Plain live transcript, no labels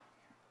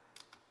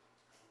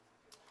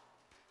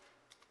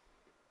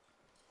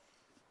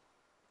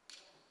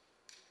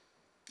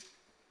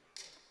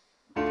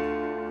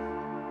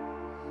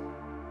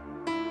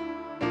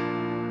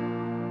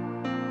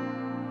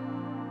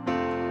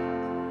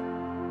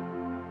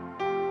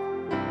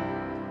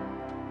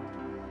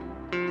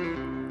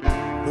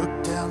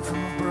down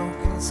from a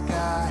broken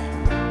sky,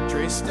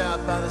 traced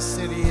out by the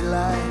city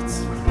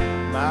lights,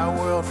 my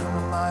world from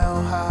a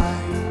mile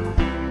high.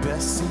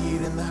 Best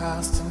seat in the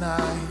house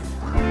tonight,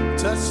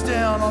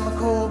 touchdown on the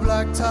cold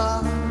black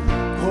top,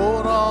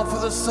 hold on for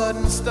the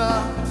sudden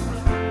stop,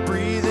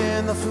 breathe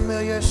in the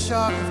familiar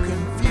shock of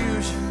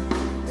confusion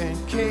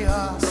and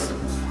chaos.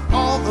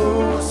 All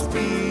those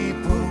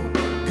people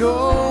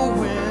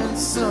going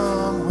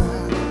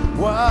somewhere,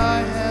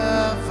 why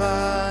have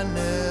I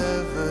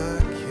never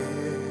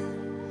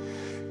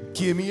cared?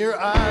 Give me your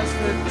eyes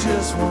for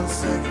just 1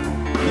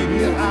 second, give me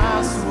your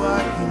eyes so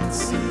I can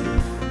see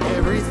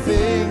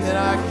everything that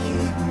I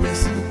keep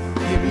missing.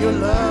 Give me your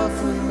love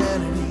for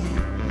humanity,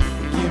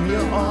 give me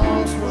your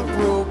arms for the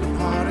broken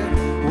hearted,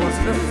 ones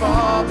that are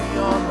far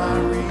beyond my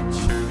reach.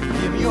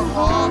 Give me your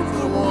heart for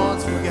the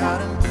ones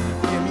forgotten,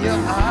 give me your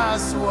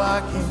eyes so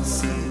I can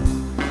see.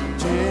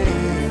 Yeah.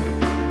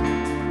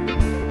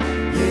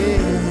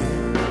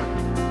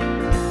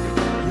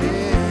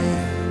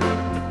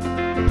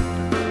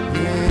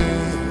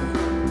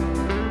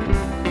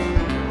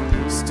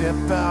 Step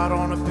out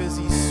on a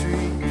busy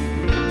street,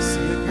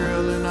 see a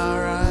girl in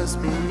our eyes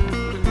meet,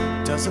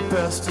 does her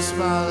best to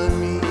smile at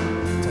me,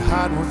 to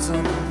hide what's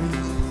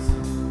underneath.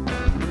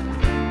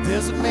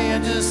 There's a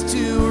man just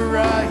to her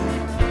right,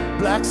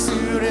 black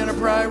suit and a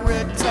bright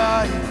red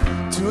tie,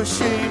 too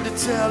ashamed to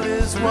tell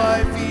his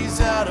wife he's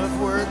out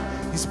of work,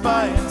 he's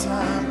buying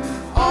time.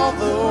 All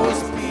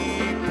those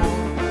people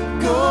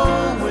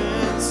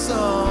going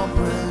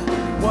somewhere,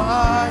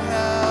 why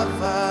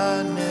have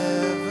I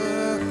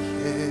never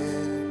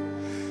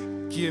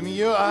cared? Give me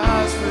your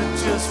eyes for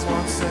just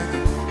 1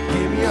 second,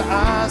 give me your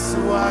eyes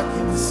so I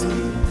can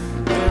see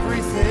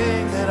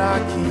everything that I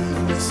keep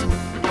missing.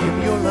 Give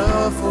me your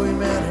love for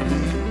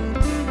humanity,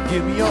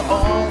 give me your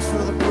arms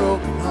for the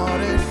broken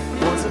hearted,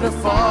 ones that are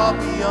far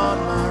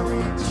beyond my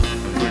reach.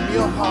 Give me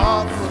your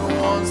heart for the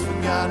ones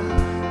forgotten,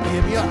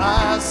 give me your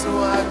eyes so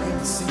I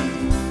can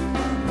see.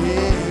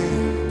 Yeah.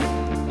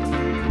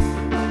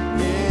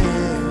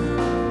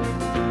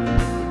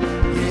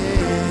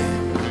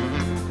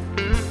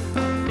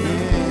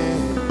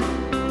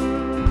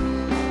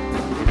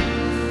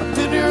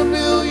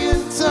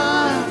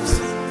 Times,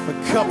 a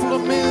couple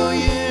of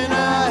million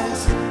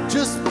eyes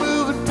just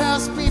moving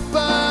past me by.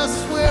 I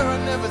swear I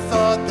never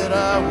thought that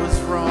I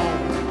was wrong.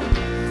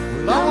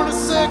 Well, I want a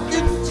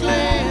second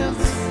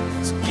glance,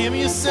 so give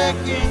me a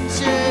second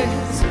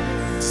chance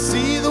to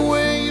see the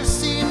way you've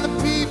seen the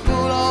people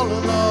all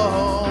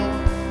along.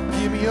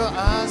 Give me your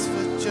eyes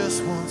for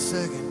just 1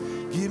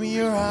 second, give me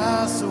your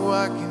eyes so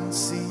I can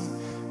see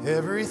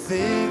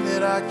everything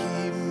that I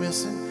keep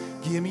missing.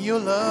 Give me your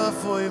love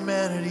for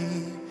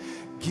humanity,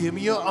 give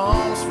me your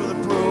arms for the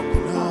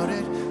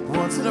broken-hearted,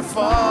 ones that are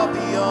far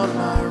beyond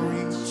my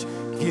reach.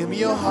 Give me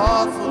your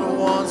heart for the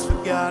ones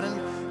forgotten,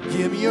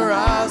 give me your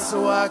eyes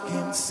so I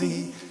can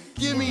see.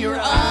 Give me your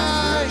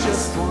eyes,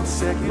 just 1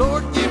 second,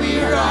 Lord, give me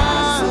your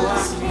eyes so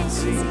I can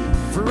see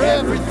for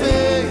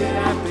everything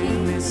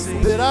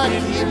that I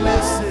keep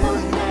missing.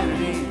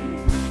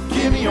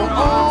 Give me your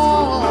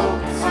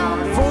arms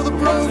for the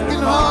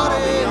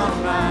broken-hearted,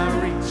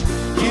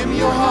 give me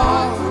your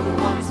heart,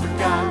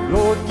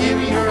 Lord, give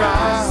me your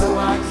eyes so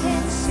I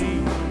can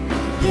see.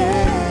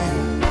 Yeah,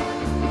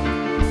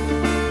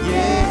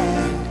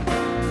 yeah,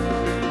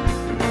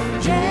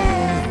 yeah,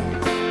 yeah,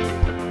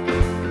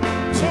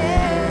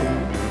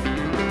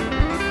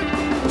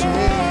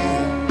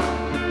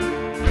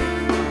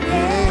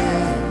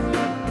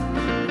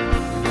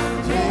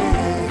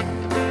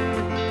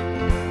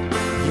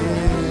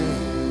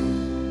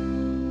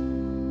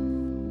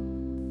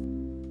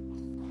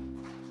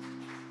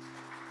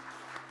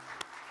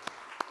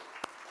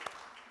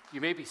 You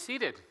may be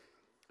seated,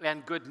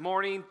 and good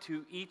morning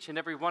to each and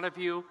every one of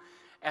you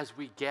as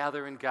we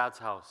gather in God's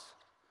house.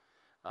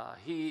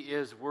 He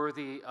is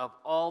worthy of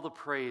all the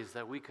praise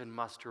that we can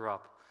muster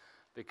up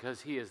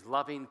because He is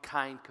loving,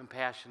 kind,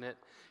 compassionate.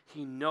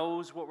 He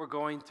knows what we're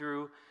going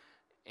through,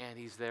 and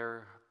He's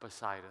there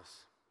beside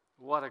us.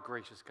 What a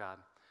gracious God.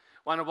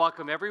 I want to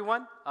welcome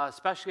everyone,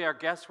 especially our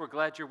guests. We're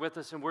glad you're with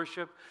us in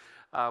worship.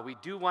 We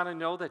do want to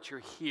know that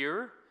you're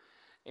here,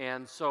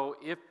 and so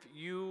if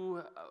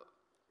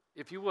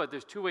you would,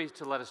 there's 2 ways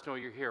to let us know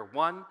you're here.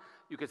 One,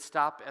 you could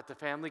stop at the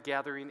family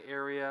gathering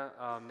area,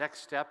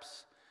 next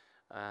steps,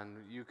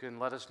 and you can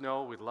let us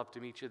know. We'd love to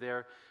meet you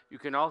there. You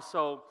can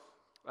also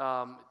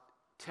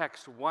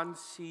text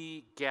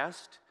 1C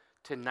guest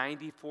to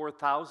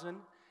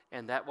 94,000,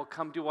 and that will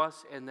come to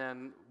us, and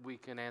then we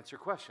can answer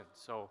questions.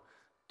 So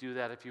do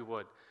that if you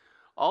would.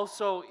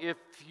 Also, if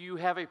you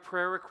have a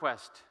prayer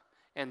request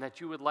and that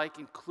you would like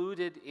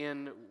included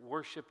in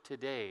worship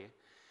today,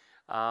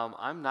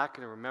 I'm not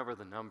going to remember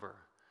the number,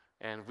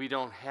 and we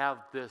don't have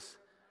this.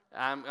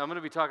 I'm going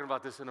to be talking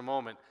about this in a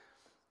moment.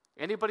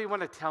 Anybody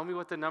want to tell me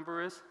what the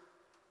number is?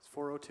 It's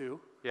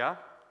 402. Yeah?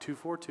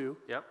 242.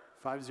 Yep.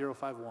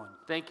 5051.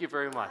 Thank you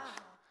very much.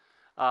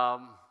 I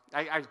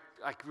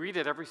read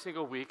it every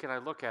single week, and I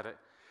look at it.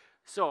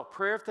 So,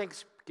 prayer of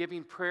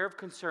thanksgiving, prayer of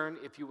concern,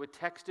 if you would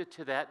text it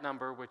to that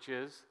number, which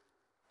is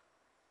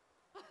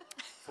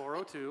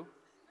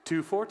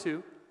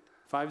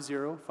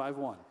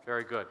 402-242-5051.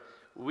 Very good.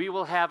 We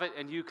will have it,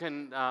 and you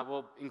can,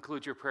 we'll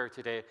include your prayer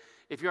today.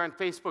 If you're on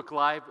Facebook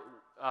Live,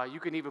 you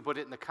can even put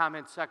it in the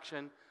comment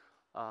section.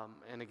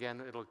 And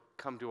again, it'll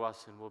come to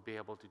us, and we'll be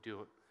able to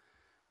do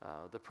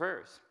the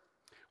prayers.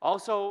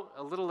 Also,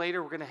 a little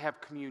later, we're going to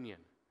have communion.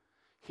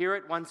 Here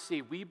at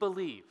 1C, we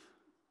believe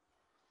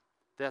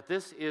that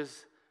this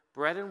is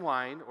bread and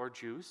wine or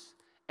juice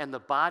and the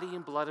body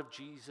and blood of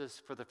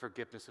Jesus for the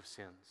forgiveness of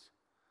sins.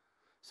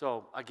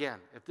 So again,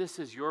 if this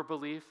is your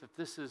belief, if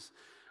this is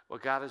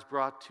what God has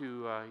brought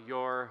to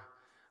your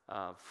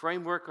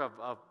framework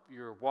of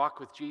your walk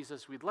with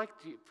Jesus, we'd like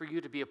for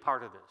you to be a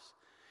part of this.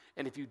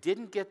 And if you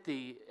didn't get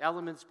the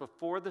elements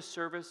before the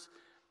service,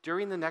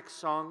 during the next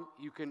song,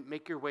 you can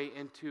make your way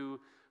into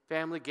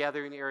family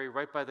gathering area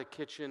right by the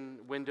kitchen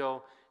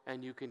window,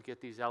 and you can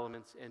get these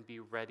elements and be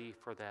ready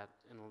for that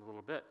in a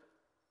little bit.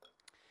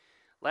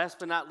 Last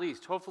but not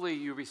least, hopefully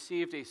you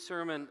received a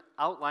sermon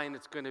outline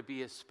that's going to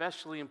be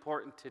especially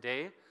important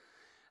today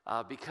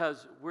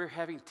because we're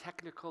having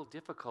technical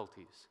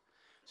difficulties.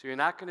 So you're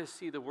not going to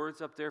see the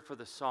words up there for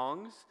the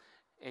songs,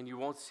 and you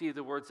won't see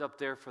the words up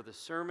there for the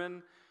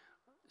sermon.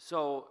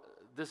 So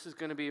this is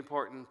going to be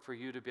important for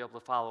you to be able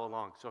to follow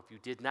along. So if you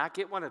did not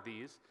get one of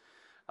these,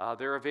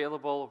 they're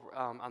available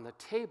on the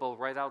table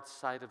right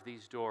outside of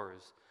these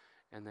doors,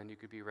 and then you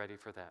could be ready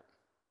for that.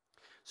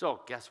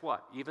 So guess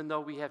what? Even though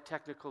we have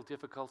technical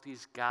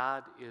difficulties,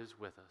 God is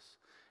with us.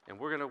 And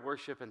we're going to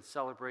worship and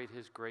celebrate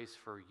His grace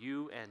for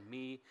you and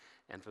me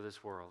and for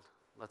this world.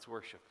 Let's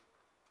worship.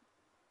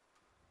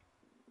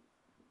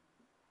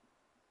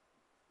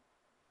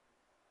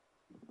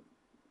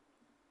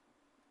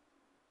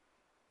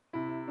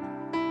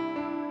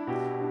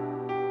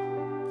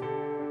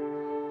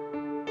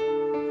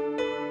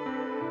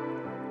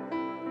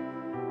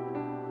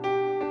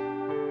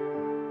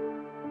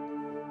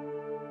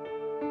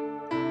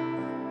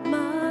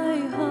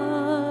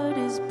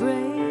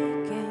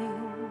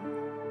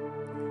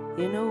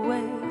 In a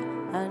way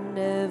I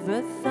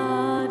never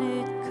thought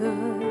it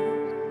could.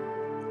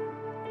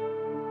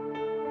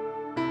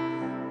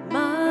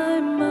 My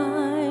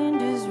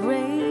mind is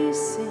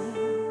racing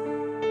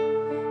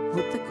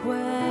with the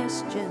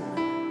question,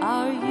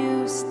 are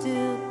you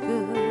still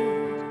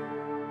good?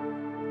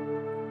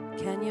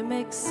 Can you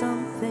make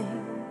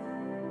something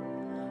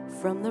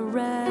from the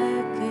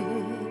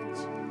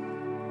wreckage?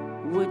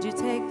 Would you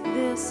take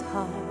this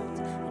heart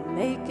and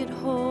make it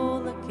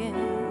whole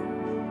again?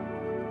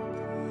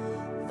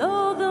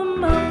 Though the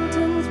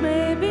mountains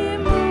may be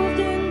moved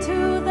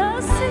into the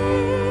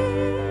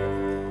sea,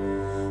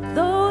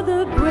 though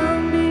the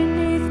ground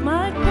beneath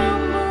might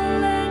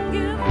crumble and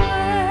give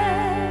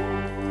way,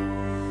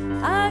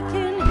 I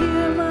can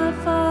hear my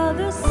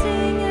Father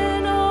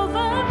singing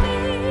over me.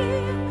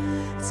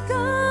 It's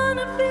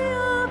gonna be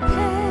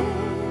okay.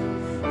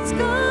 It's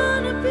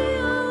gonna be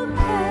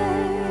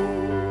okay.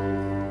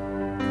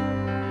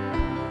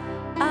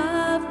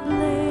 I've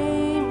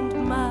blamed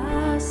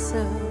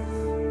myself.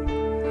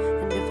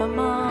 If I'm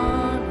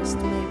honest,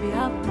 maybe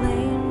I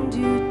blamed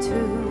you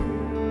too.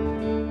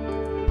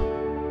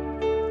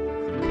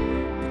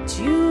 But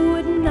you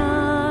would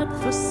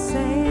not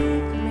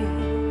forsake me,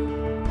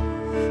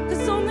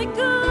 'cause only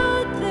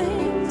good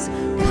things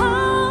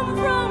come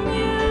from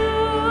you.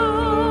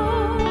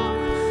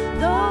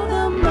 Though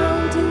the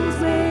mountains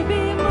may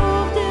be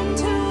moved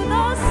into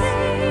the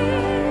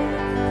sea,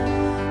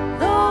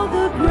 though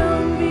the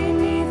ground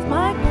beneath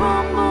might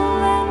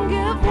crumble and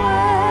give way,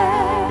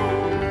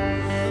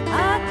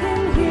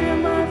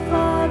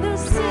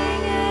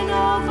 singing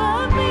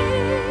over me.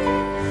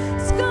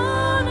 It's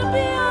gonna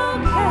be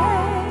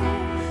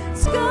okay.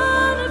 It's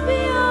gonna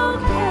be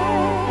okay.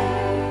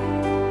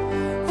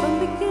 From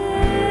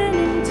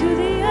beginning to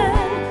the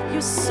end,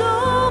 you're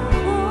so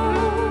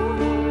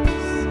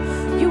close.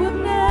 You have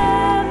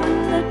never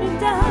let me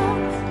down,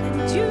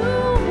 and you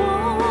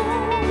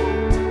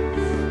won't.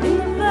 In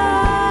the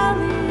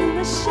valley, in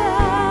the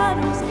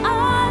shadows, I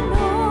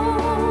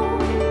know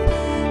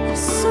you're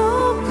so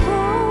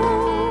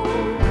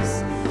close.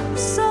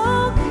 So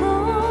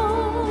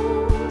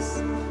close.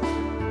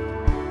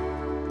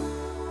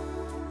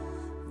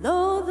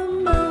 Though the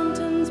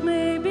mountains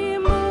may be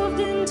moved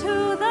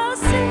into the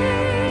sea,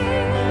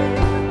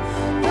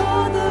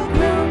 though the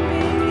ground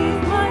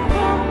beneath might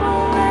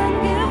crumble and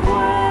give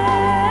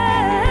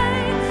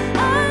way, I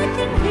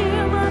can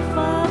hear my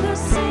Father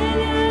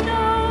singing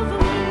over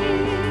me.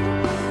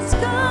 It's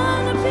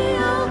gonna be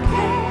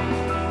okay.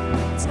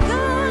 It's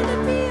gonna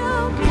be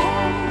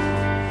okay.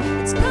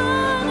 It's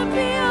gonna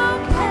be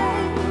okay.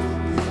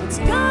 It's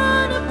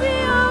gonna be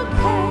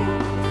okay.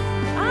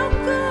 I'm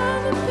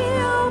gonna be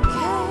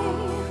okay.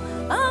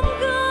 I'm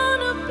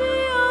gonna be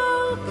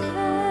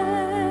okay.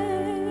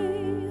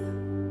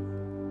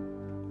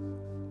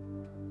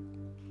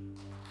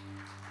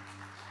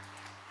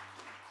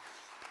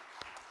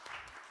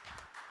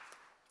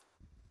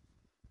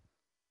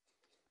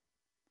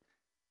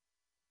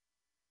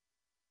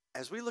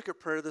 As we look at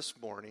prayer this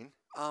morning,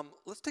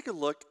 let's take a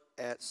look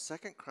at 2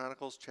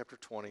 Chronicles chapter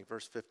 20,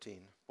 verse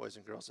 15, boys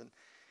and girls. And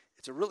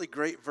it's a really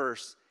great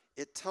verse.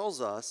 It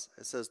tells us,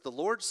 it says, "The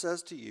Lord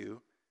says to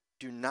you,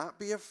 do not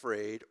be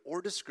afraid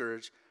or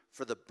discouraged,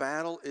 for the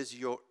battle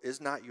is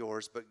not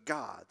yours, but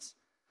God's."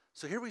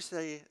 So here we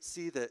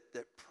see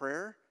that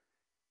prayer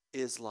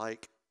is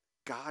like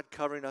God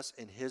covering us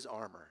in his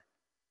armor.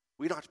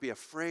 We don't have to be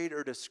afraid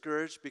or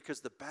discouraged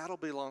because the battle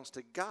belongs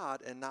to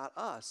God and not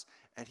us.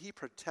 And he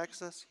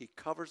protects us, he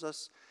covers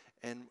us,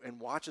 and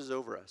watches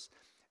over us.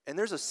 And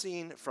there's a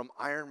scene from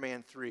Iron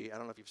Man 3. I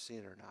don't know if you've seen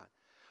it or not.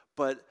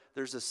 But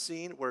there's a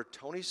scene where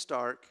Tony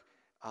Stark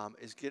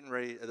is getting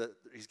ready,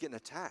 he's getting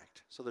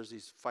attacked. So there's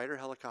these fighter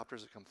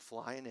helicopters that come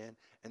flying in,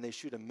 and they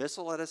shoot a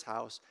missile at his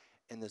house,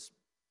 and this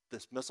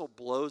missile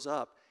blows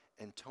up,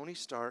 and Tony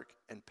Stark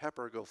and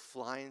Pepper go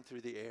flying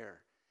through the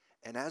air.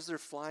 And as they're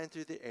flying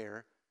through the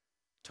air,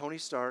 Tony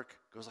Stark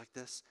goes like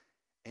this,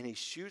 and he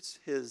shoots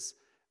his,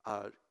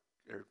 or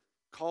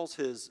calls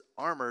his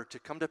armor to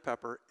come to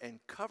Pepper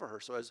and cover her.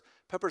 So as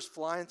Pepper's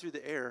flying through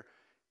the air,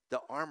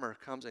 the armor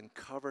comes and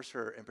covers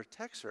her and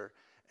protects her,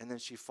 and then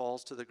she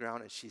falls to the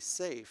ground and she's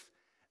safe.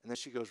 And then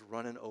she goes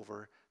running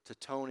over to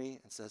Tony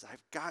and says,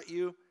 "I've got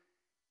you."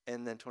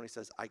 And then Tony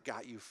says, "I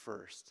got you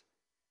first."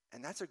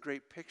 And that's a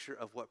great picture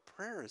of what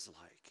prayer is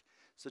like.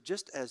 So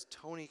just as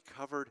Tony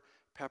covered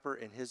Pepper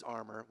in his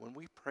armor, when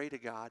we pray to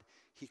God,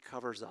 he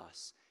covers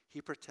us.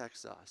 He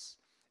protects us.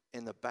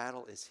 And the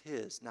battle is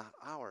his, not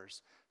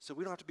ours. So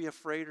we don't have to be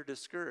afraid or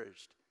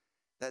discouraged.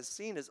 That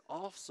scene is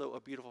also a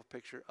beautiful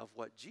picture of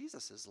what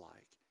Jesus is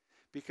like.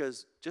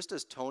 Because just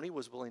as Tony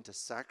was willing to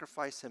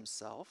sacrifice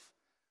himself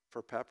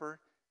for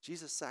Pepper,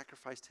 Jesus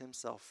sacrificed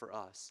himself for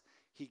us.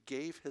 He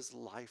gave his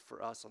life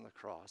for us on the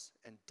cross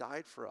and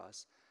died for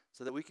us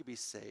so that we could be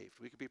saved,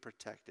 we could be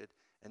protected,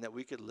 and that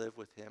we could live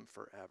with him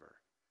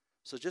forever.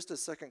 So just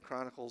as 2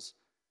 Chronicles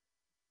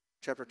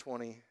chapter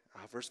 20,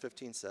 verse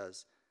 15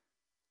 says,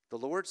 "The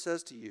Lord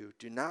says to you,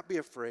 do not be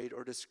afraid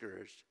or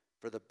discouraged,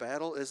 for the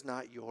battle is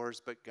not yours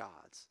but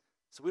God's."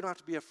 So we don't have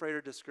to be afraid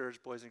or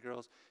discouraged, boys and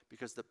girls,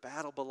 because the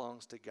battle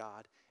belongs to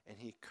God, and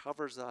he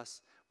covers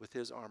us with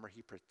his armor.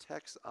 He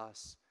protects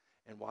us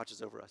and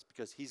watches over us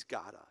because he's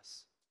got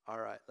us. All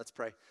right, let's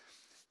pray.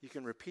 You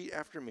can repeat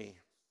after me.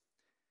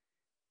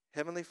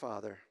 Heavenly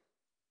Father,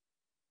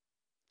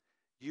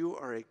 you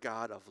are a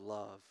God of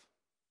love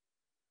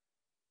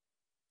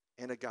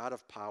and a God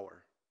of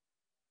power.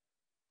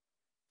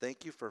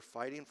 Thank you for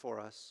fighting for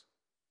us,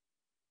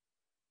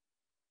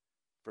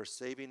 for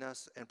saving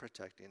us and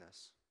protecting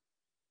us.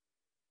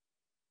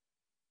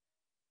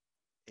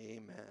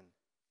 Amen.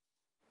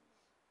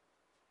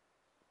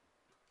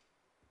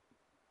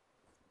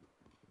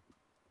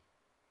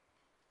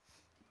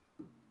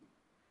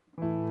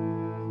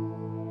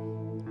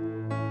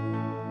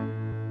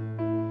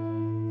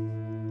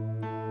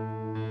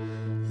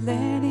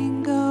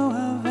 Letting go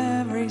of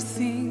every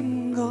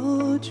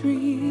single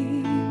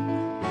dream,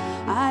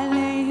 I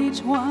lay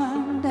each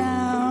one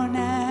down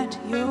at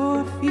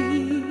your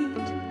feet.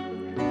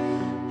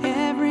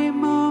 Every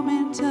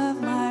moment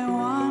of my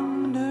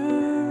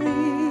wandering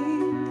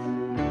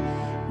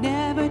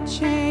never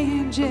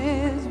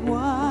changes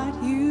what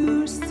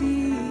you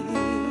see.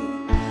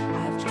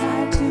 I've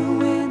tried to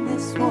win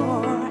this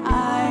war,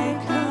 I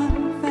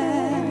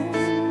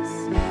confess.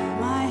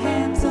 My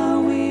hands are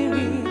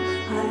weary,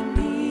 I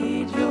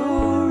need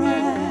your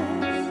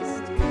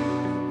rest.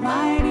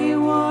 Mighty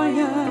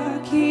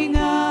warrior, king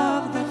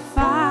of the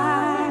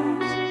fight.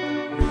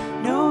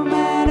 No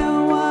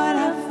matter what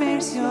I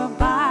face, you're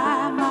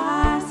by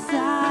my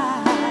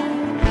side.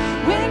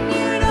 When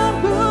you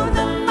don't move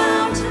the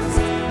mountains,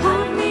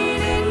 I'm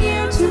needing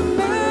you to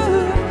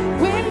move.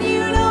 When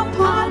you don't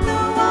part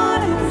the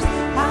waters,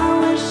 I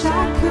wish I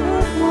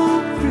could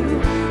walk through.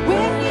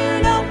 When you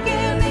don't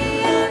give the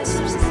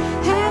answers,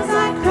 as I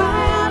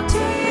cry out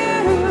to you,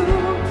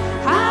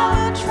 I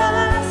will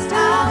trust, I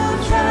will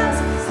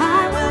trust, I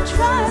will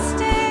trust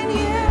in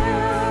you.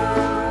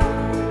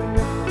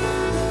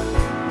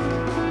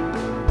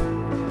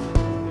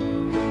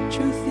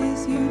 Truth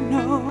is, you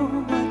know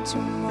what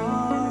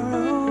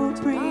tomorrow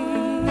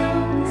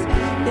brings.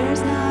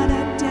 There's not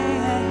a day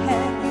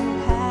ahead you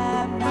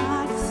have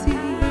not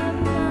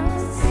seen.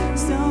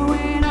 So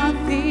in all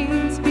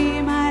things,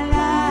 be my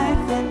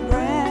life and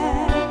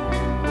breath.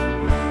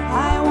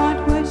 I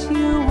want what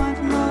you want,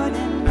 Lord,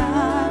 and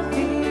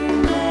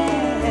nothing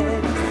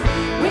less.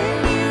 When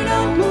you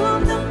don't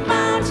move the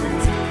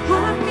mountains,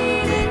 I'm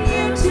needing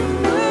you to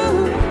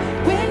move.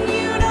 When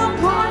you don't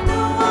part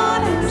the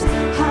waters,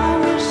 I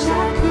wish I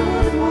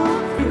could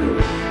walk through.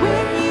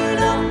 When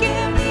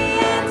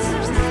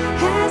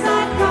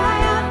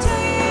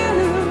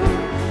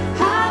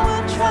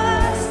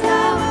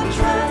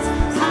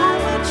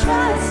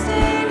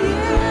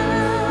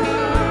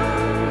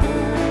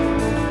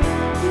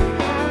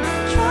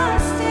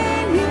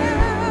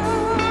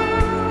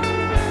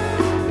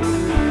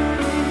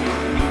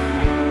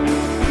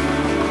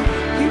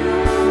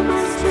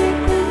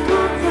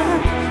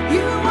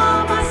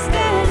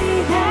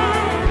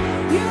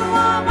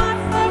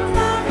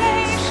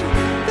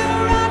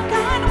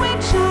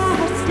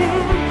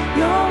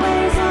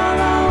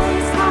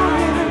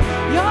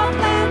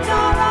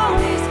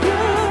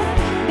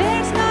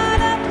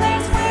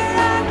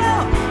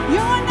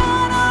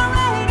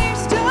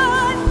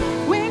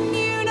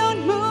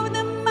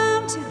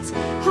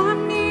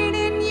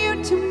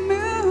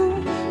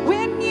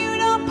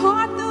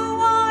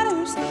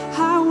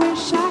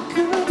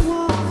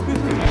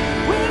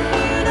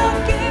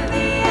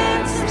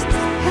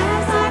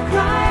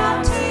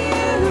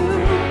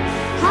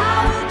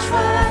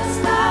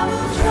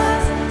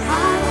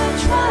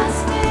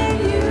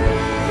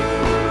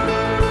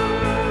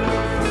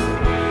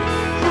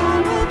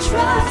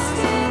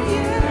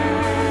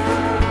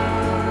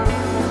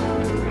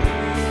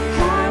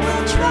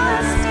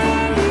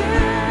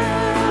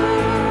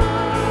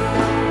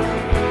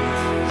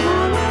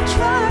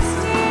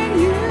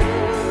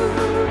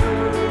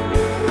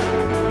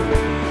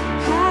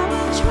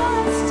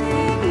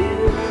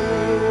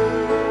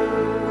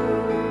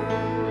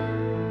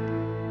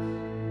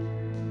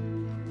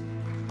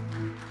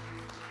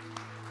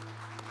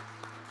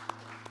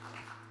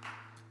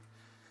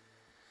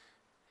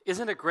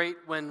Isn't it great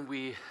when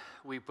we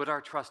put our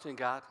trust in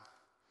God?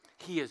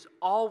 He is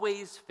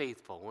always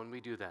faithful when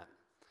we do that.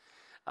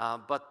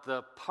 But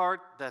the part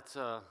of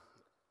the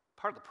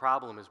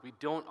problem is we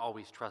don't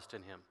always trust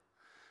in Him.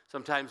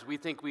 Sometimes we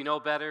think we know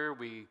better.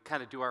 We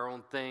kind of do our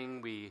own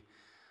thing. We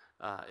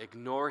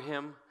ignore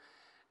Him.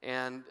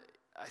 And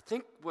I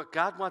think what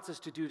God wants us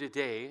to do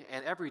today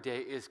and every day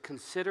is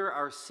consider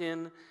our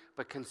sin,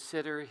 but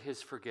consider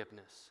His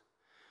forgiveness.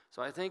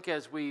 So I think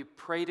as we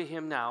pray to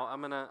Him now, I'm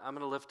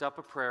gonna lift up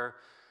a prayer,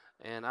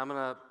 and I'm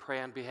gonna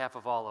pray on behalf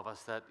of all of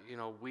us that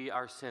we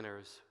are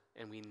sinners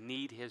and we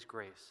need His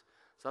grace.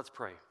 So let's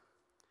pray.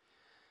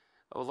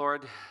 Oh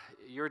Lord,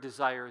 your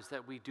desire is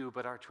that we do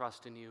put our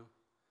trust in you.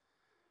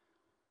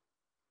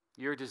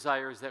 Your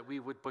desire is that we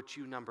would put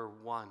you number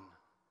one.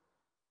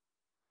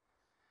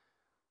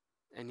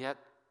 And yet,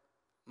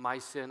 my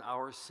sin,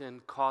 our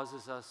sin,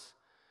 causes us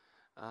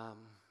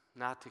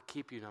not to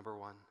keep you number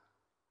one,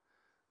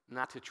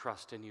 not to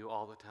trust in you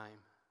all the time.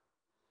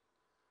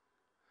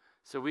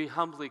 So we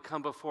humbly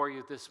come before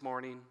you this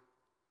morning,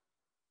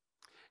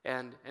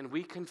 and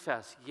we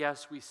confess,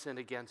 yes, we sin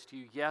against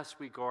you. Yes,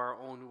 we go our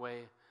own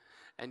way.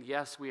 And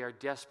yes, we are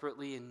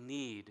desperately in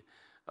need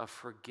of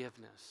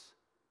forgiveness,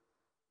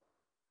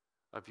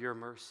 of your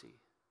mercy,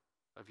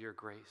 of your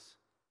grace.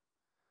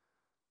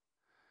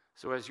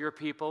 So as your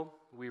people,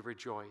 we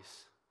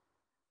rejoice.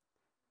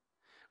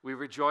 We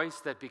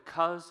rejoice that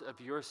because of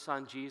your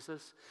Son,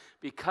 Jesus,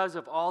 because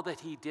of all that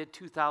He did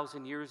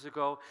 2,000 years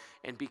ago,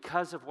 and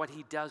because of what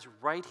He does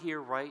right here,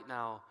 right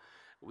now,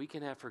 we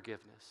can have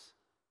forgiveness.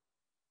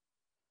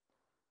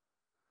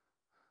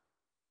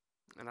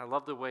 And I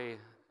love the way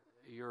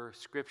your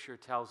scripture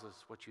tells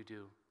us what you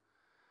do.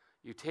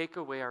 You take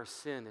away our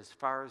sin as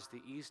far as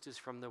the east is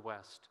from the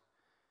west,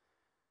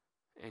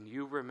 and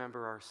you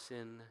remember our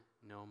sin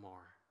no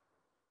more.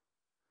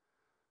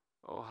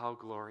 Oh, how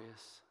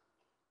glorious.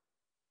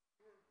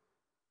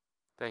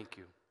 Thank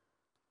you.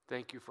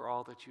 Thank you for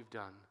all that you've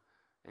done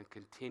and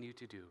continue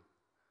to do.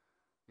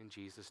 In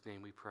Jesus'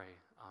 name we pray.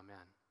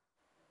 Amen.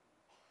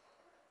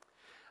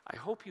 I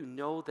hope you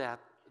know that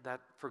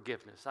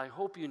forgiveness. I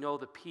hope you know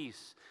the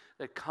peace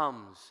that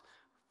comes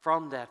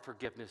from that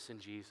forgiveness in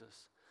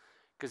Jesus.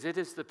 Because it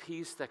is the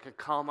peace that can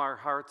calm our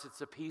hearts. It's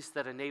the peace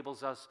that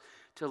enables us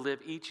to live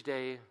each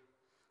day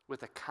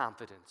with a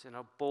confidence and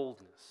a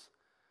boldness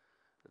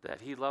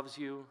that He loves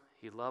you,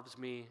 He loves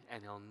me,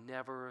 and He'll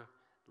never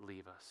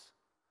leave us.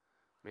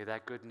 May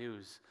that good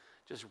news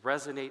just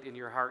resonate in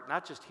your heart,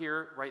 not just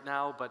here right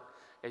now, but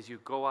as you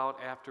go out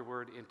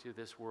afterward into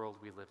this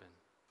world we live in.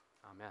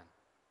 Amen.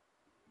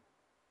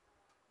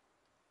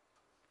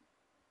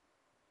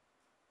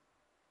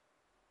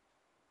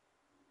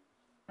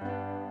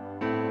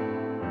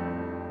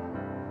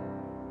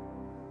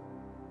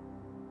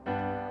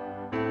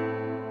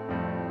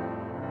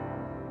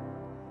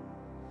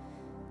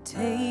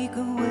 Take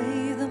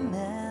away the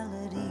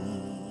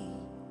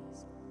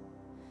melodies,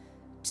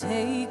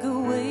 take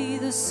away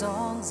the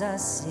songs I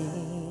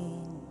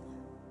sing,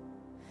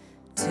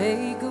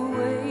 take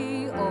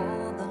away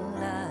all the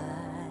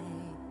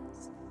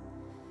lies,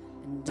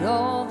 and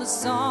all the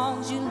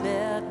songs you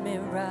let me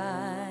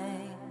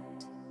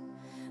write.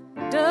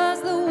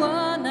 Does the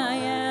one I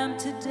am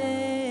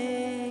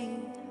today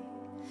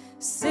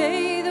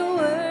say the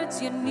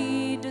words you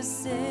need to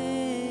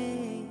say?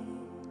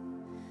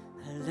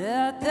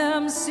 Let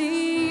them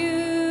see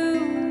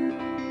you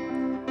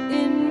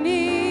in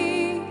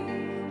me.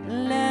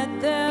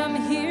 Let them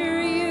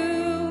hear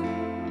you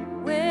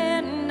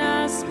when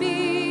I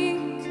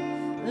speak.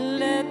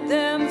 Let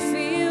them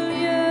feel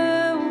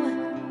you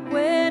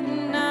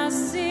when I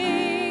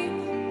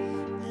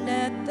sing.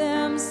 Let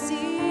them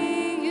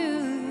see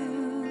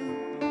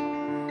you.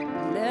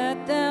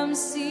 Let them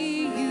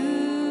see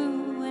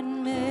you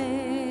in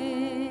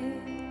me.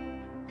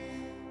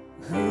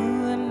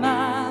 Who am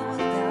I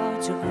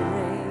without your grace?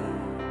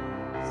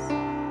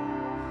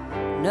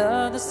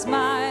 Another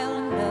smile,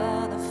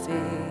 another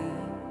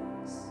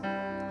face,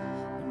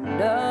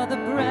 another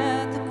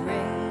breath, a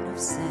grain of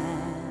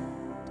sand,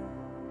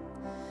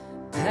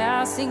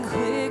 passing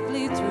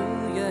quickly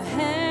through your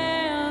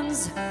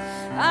hands.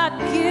 I'd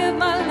give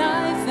my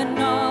life an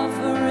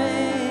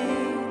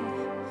offering.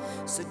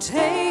 So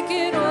take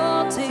it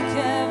all, take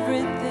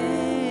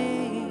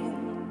everything,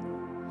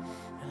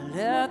 and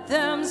let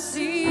them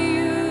see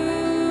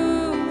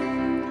you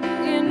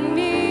in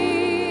me.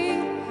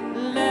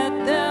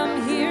 Let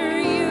them hear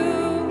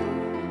you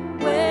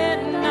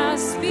when I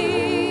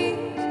speak.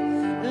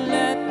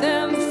 Let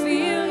them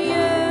feel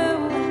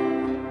you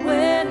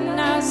when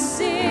I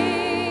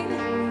sing.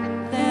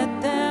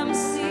 Let them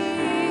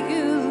see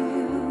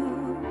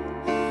you.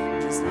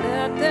 Just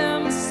let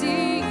them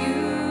see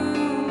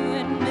you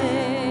in me.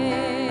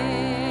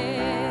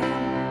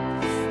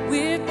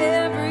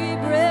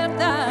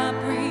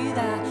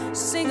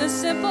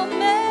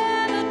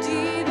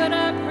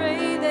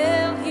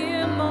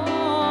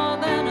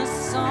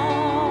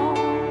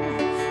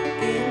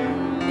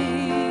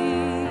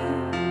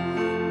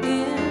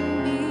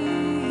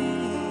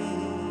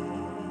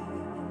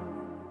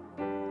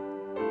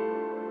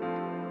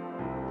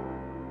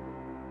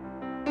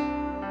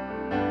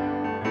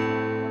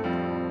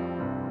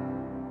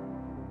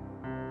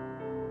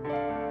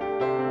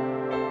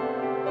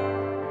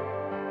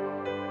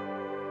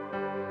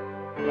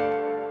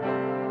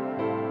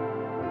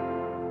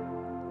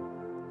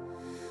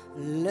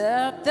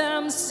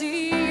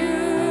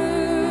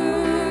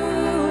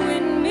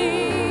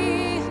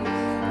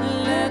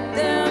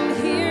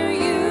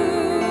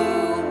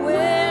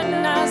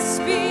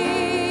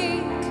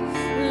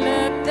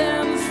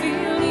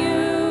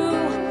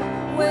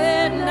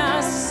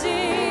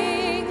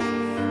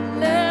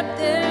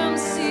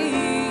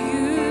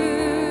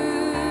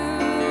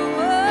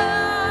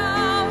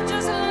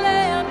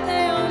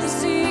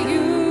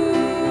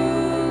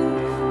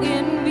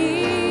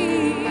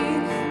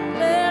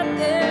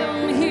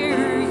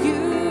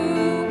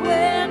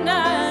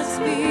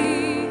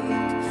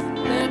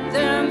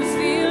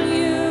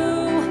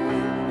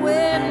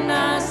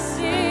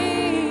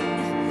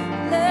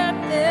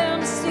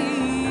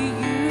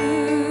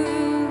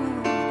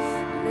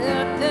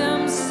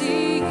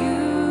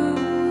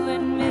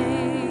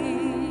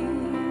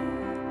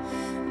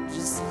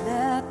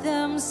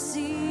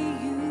 see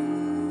you.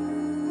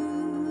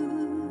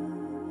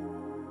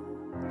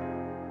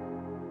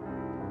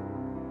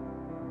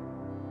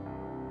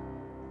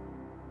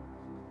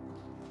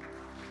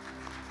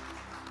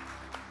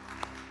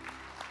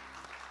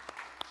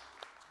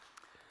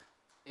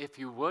 If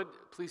you would,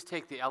 please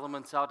take the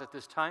elements out at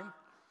this time.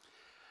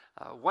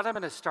 What I'm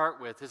going to start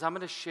with is I'm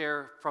going to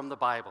share from the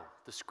Bible,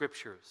 the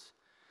scriptures,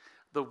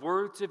 the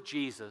words of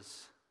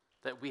Jesus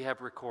that we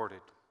have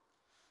recorded.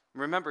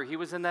 Remember, he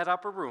was in that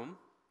upper room.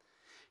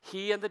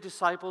 He and the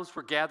disciples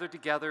were gathered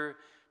together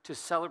to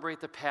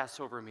celebrate the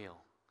Passover meal,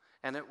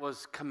 and it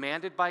was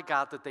commanded by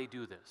God that they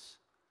do this.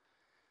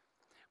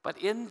 But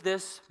in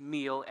this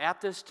meal,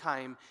 at this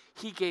time,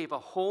 he gave a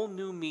whole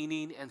new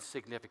meaning and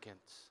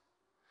significance.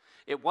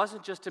 It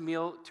wasn't just a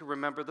meal to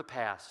remember the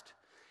past.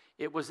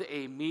 It was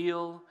a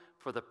meal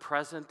for the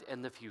present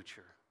and the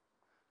future.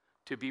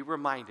 To be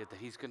reminded that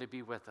he's going to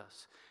be with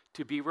us.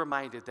 To be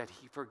reminded that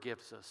he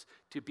forgives us.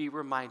 To be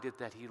reminded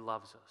that he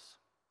loves us.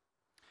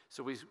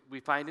 So we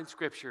find in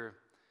Scripture,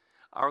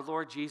 our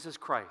Lord Jesus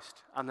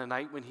Christ, on the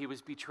night when he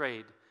was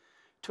betrayed,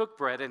 took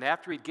bread, and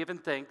after he'd given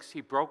thanks,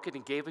 he broke it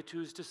and gave it to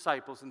his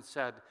disciples and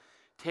said,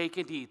 "Take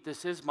and eat.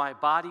 This is my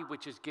body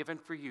which is given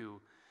for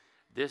you.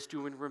 This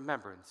do in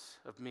remembrance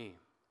of me."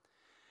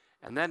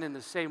 And then in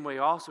the same way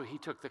also, he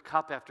took the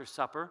cup after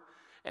supper,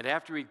 and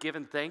after he'd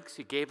given thanks,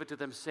 he gave it to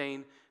them,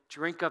 saying,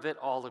 "Drink of it,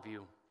 all of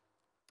you.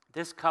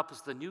 This cup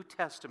is the New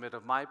Testament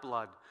of my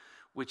blood,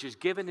 which is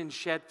given and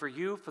shed for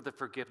you for the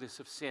forgiveness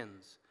of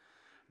sins.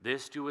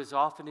 This do as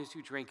often as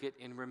you drink it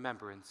in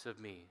remembrance of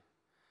me.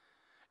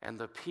 And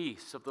the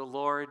peace of the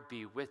Lord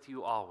be with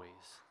you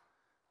always."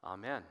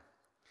 Amen.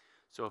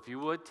 So if you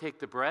would, take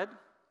the bread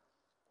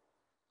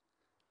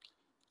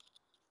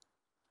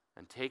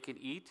and take and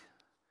eat.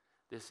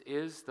 This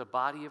is the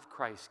body of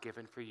Christ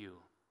given for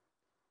you.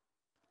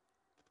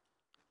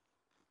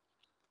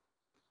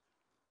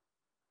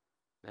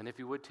 And if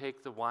you would,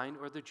 take the wine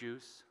or the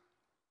juice,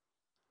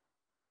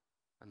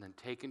 and then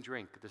take and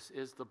drink. This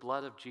is the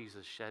blood of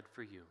Jesus shed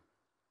for you.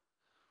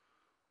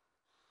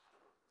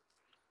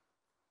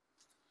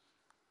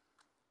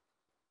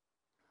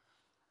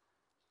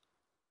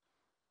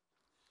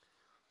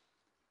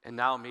 And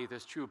now may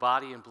this true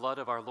body and blood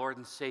of our Lord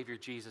and Savior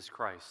Jesus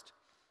Christ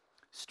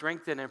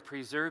strengthen and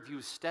preserve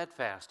you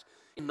steadfast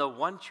in the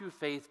one true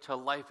faith to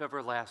life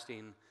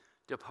everlasting.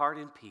 Depart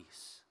in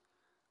peace.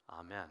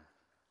 Amen.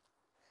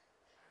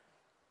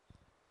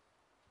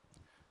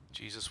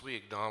 Jesus, we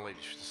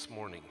acknowledge this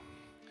morning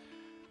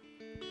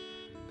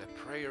that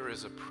prayer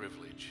is a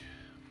privilege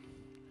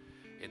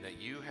and that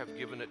you have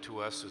given it to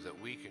us so that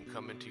we can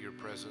come into your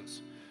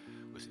presence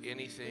with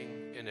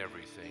anything and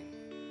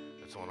everything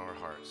that's on our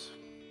hearts.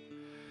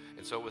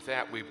 And so with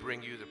that, we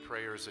bring you the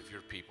prayers of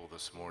your people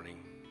this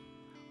morning.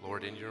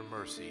 Lord, in your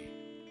mercy,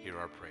 hear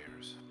our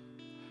prayers.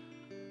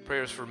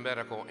 Prayers for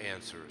medical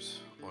answers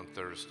on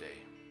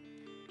Thursday.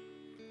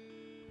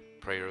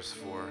 Prayers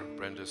for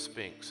Brenda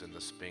Spinks and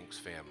the Spinks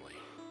family.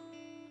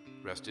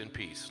 Rest in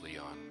peace,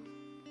 Leon.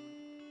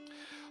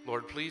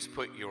 Lord, please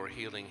put your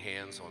healing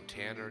hands on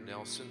Tanner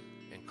Nelson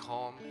and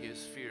calm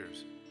his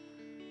fears.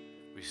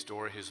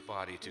 Restore his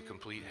body to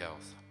complete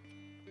health.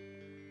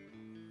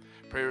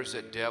 Prayers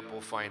that Deb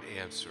will find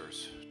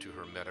answers to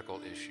her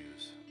medical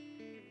issues.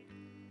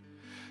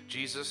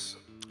 Jesus,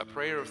 a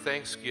prayer of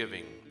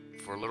thanksgiving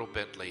for little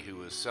Bentley,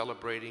 who is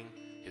celebrating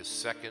his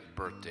 2nd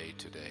birthday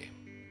today.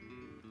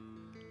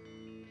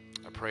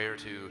 A prayer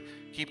to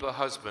keep a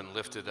husband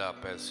lifted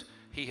up as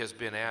he has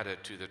been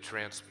added to the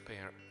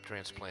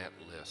transplant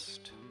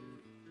list.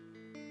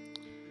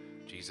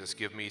 Jesus,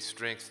 give me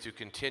strength to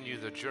continue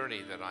the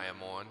journey that I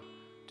am on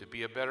to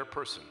be a better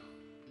person.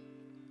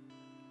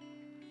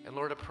 And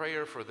Lord, a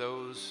prayer for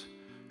those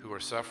who are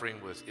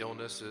suffering with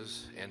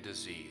illnesses and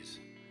disease.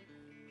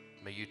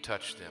 May you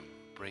touch them,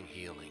 bring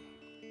healing.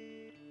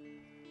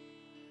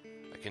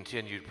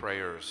 Continued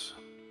prayers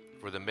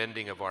for the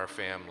mending of our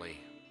family.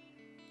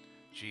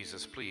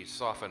 Jesus, please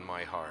soften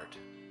my heart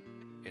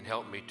and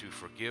help me to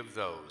forgive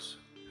those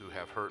who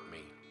have hurt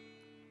me.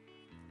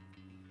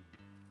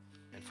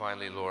 And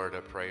finally, Lord,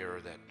 a prayer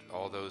that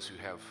all those who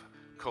have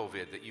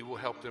COVID, that you will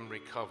help them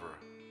recover.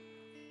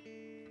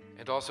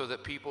 And also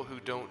that people who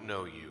don't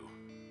know you,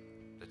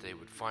 that they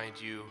would find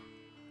you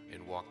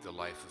and walk the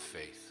life of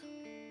faith.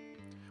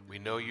 We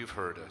know you've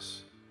heard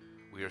us.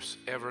 We are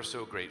ever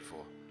so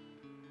grateful.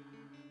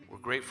 We're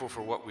grateful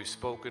for what we've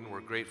spoken.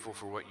 We're grateful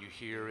for what you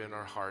hear in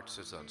our hearts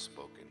as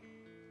unspoken.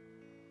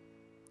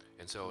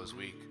 And so as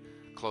we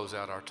close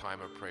out our time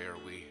of prayer,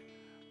 we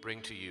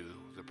bring to you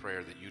the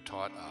prayer that you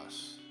taught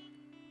us.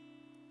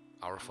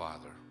 Our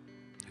Father,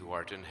 who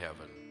art in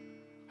heaven,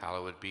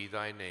 hallowed be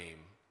thy name.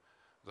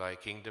 Thy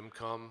kingdom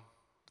come,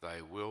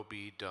 thy will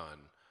be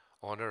done,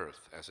 on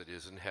earth as it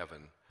is in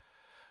heaven.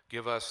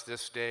 Give us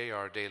this day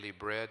our daily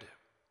bread,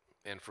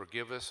 and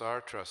forgive us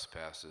our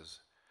trespasses,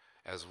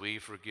 as we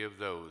forgive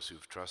those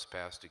who've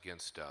trespassed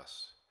against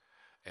us.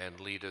 And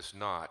lead us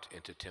not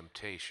into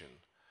temptation,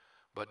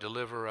 but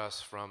deliver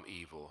us from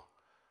evil.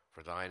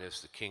 For thine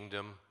is the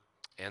kingdom,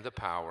 and the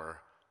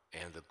power,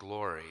 and the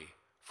glory,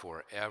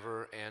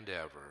 forever and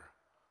ever.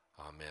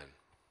 Amen.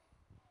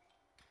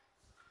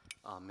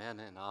 Amen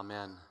and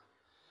amen.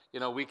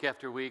 You know, week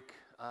after week,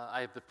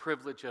 I have the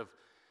privilege of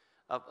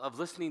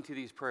listening to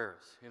these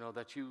prayers,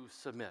 that you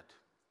submit.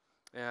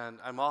 And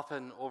I'm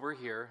often over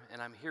here,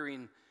 and I'm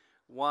hearing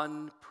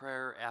one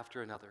prayer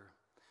after another.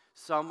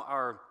 Some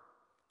are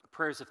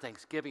prayers of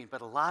thanksgiving,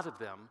 but a lot of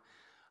them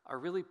are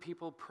really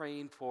people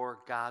praying for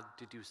God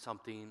to do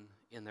something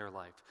in their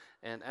life.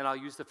 And I'll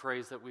use the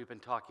phrase that we've been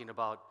talking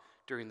about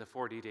during the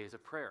 40 days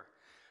of prayer.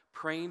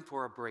 Praying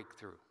for a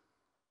breakthrough.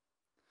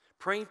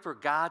 Praying for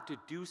God to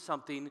do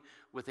something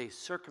with a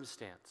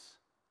circumstance.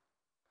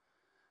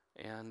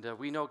 And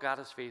we know God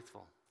is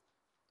faithful.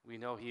 We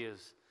know He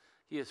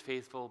is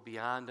faithful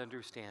beyond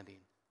understanding.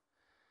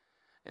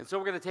 And so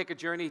we're going to take a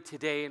journey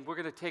today, and we're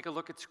going to take a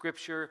look at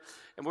Scripture,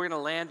 and we're going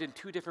to land in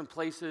two different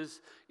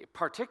places,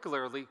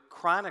 particularly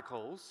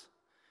Chronicles.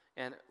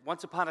 And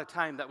once upon a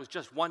time, that was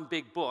just one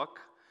big book,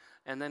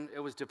 and then it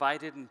was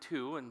divided in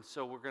two, and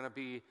so we're going to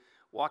be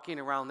walking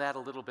around that a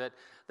little bit.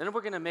 Then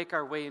we're going to make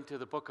our way into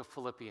the book of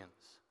Philippians.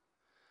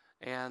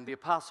 And the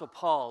Apostle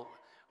Paul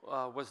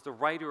was the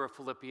writer of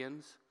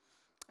Philippians,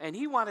 and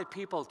he wanted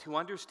people to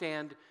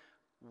understand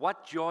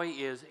what joy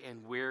is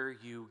and where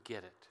you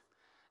get it.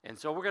 And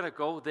so we're going to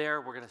go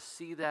there, we're going to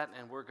see that,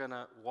 and we're going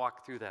to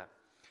walk through that.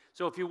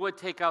 So if you would,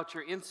 take out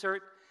your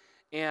insert,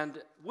 and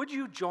would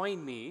you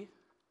join me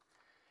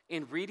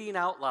in reading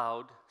out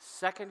loud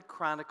 2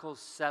 Chronicles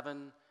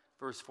 7,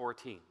 verse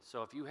 14.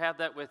 So if you have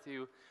that with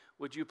you,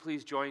 would you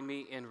please join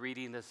me in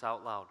reading this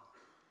out loud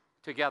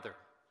together?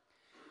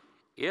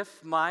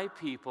 If my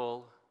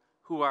people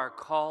who are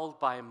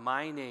called by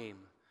my name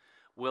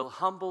will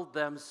humble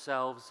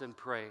themselves and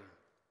pray,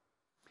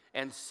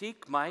 and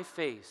seek my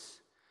face,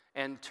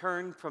 and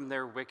turn from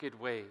their wicked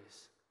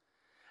ways,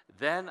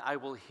 then I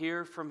will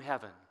hear from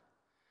heaven,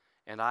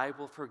 and I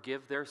will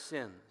forgive their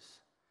sins,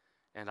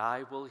 and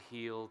I will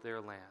heal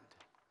their land.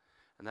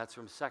 And that's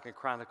from 2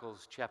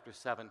 Chronicles chapter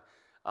 7.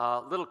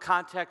 Little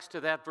context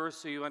to that verse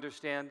so you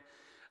understand.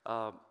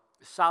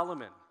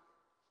 Solomon,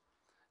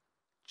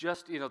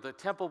 the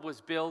temple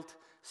was built.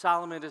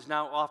 Solomon is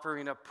now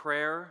offering a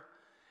prayer,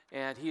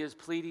 and he is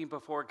pleading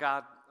before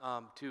God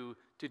to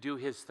do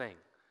his thing.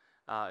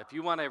 If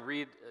you want to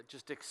read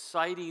just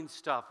exciting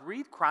stuff,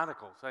 read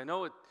Chronicles. I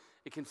know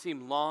it can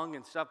seem long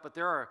and stuff, but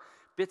there are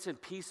bits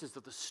and pieces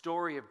of the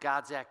story of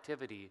God's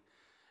activity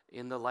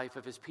in the life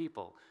of his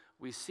people.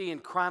 We see in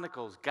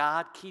Chronicles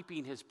God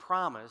keeping his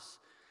promise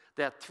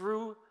that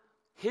through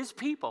his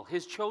people,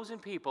 his chosen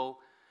people,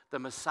 the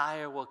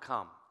Messiah will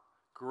come.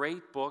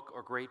 Great book,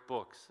 or great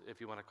books,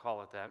 if you want to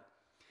call it that.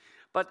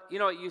 But,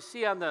 you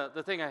see on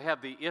the thing I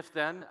have the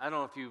if-then. I don't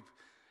know if you've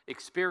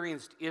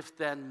experienced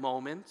if-then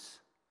moments.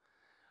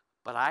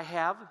 But I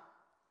have.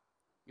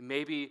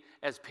 Maybe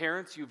as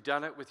parents, you've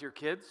done it with your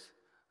kids.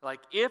 Like,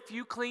 if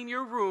you clean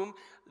your room,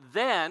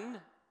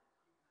 then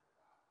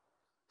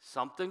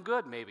something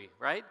good maybe,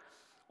 right?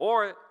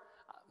 Or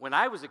when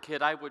I was a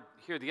kid, I would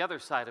hear the other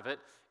side of it.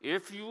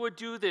 If you would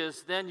do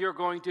this, then you're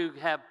going to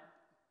have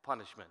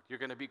punishment. You're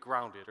going to be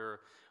grounded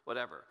or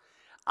whatever.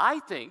 I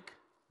think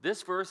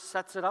this verse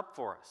sets it up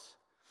for us.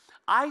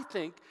 I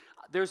think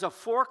there's a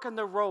fork in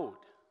the road.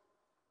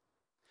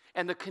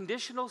 And the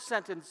conditional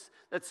sentence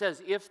that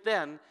says, if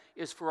then,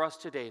 is for us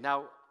today.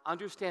 Now,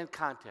 understand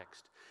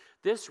context.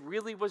 This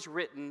really was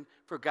written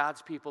for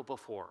God's people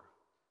before.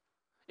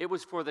 It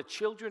was for the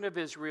children of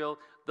Israel,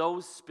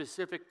 those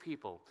specific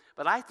people.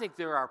 But I think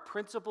there are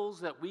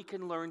principles that we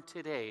can learn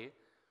today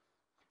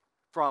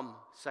from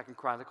 2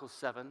 Chronicles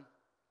 7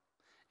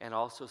 and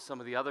also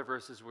some of the other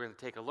verses we're going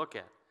to take a look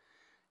at.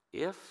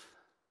 If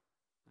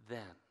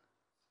then.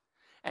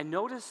 And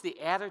notice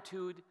the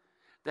attitude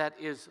that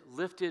is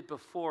lifted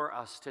before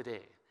us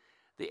today,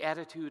 the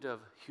attitude of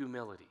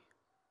humility.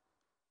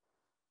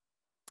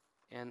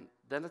 And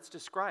then it's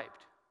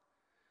described.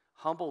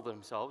 Humble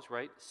themselves,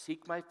 right?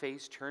 Seek my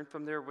face, turn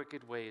from their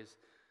wicked ways.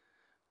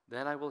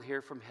 Then I will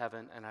hear from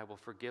heaven, and I will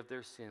forgive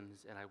their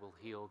sins, and I will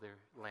heal their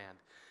land.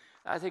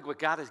 I think what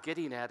God is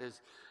getting at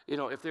is,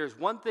 if there's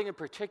one thing in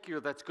particular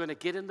that's going to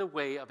get in the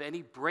way of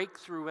any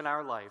breakthrough in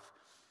our life,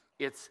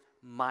 it's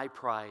my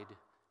pride,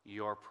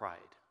 your pride.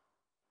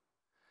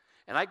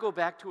 And I go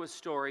back to a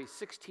story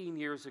 16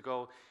 years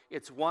ago.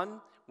 It's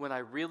one, when I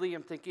really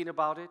am thinking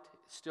about it, it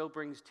still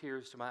brings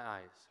tears to my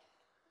eyes.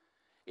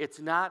 It's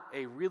not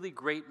a really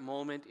great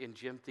moment in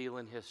Jim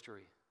Thielen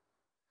history.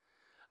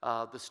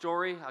 The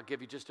story, I'll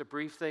give you just a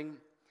brief thing.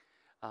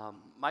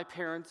 My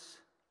parents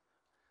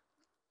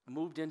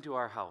moved into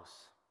our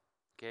house,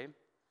 okay?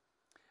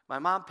 My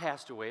mom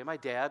passed away. My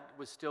dad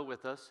was still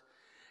with us,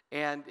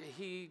 and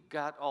he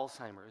got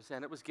Alzheimer's,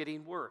 and it was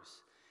getting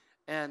worse.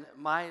 And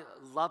my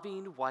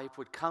loving wife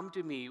would come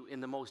to me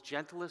in the most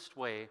gentlest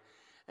way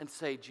and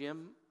say,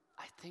 Jim,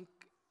 I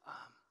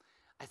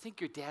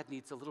think your dad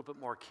needs a little bit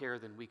more care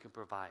than we can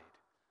provide.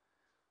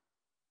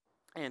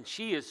 And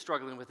she is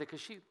struggling with it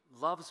because she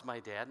loves my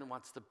dad and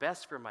wants the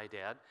best for my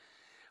dad.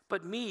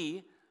 But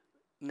me,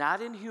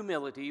 not in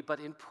humility,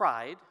 but in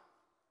pride,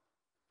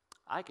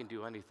 I can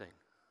do anything.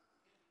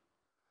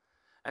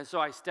 And so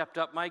I stepped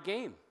up my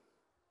game.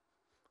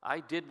 I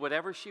did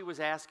whatever she was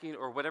asking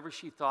or whatever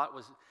she thought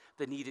was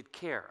the needed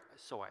care.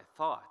 So I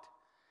thought.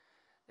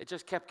 It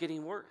just kept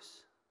getting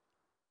worse.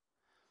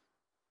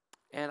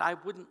 And I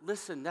wouldn't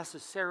listen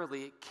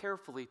necessarily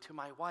carefully to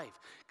my wife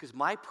because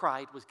my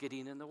pride was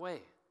getting in the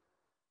way.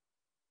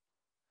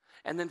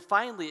 And then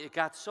finally, it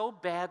got so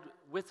bad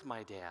with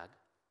my dad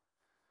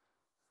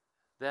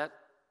that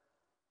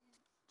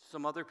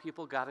some other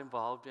people got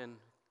involved and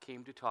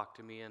came to talk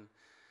to me and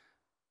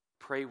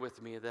pray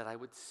with me that I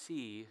would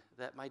see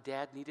that my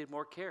dad needed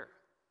more care.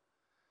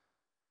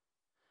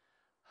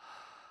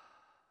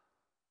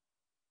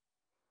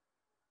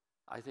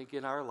 I think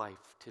in our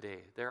life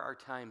today, there are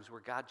times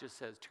where God just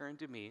says, turn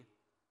to me,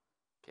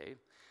 okay?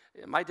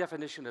 My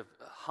definition of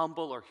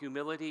humble or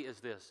humility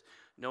is this: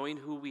 knowing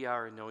who we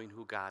are and knowing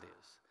who God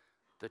is.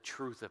 The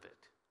truth of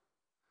it,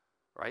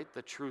 right?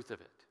 The truth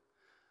of it.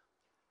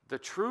 The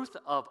truth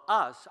of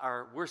us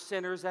are we're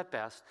sinners at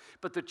best,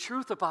 but the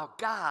truth about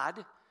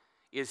God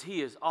is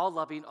He is all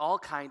loving, all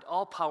kind,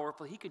 all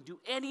powerful. He can do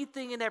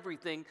anything and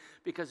everything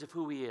because of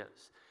who He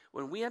is.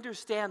 When we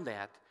understand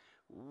that,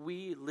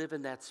 we live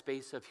in that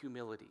space of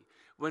humility.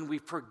 When we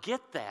forget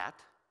that,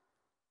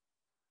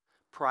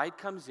 pride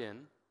comes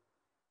in,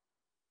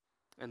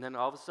 and then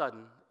all of a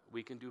sudden,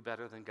 we can do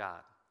better than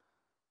God.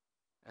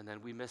 And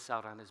then we miss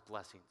out on His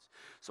blessings.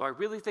 So I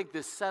really think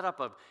this setup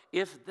of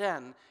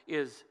if-then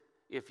is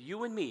if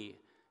you and me,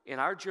 in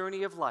our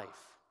journey of life,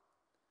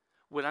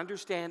 would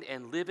understand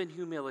and live in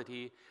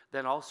humility,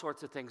 then all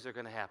sorts of things are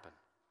going to happen.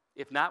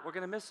 If not, we're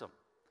going to miss them.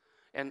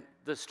 And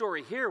the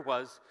story here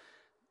was,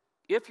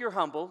 if you're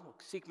humble,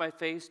 seek my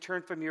face,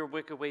 turn from your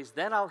wicked ways,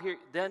 then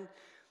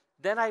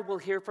I will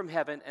hear from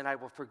heaven, and I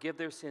will forgive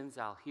their sins,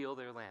 I'll heal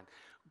their land.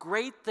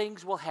 Great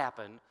things will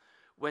happen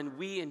when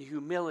we, in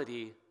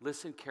humility,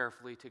 listen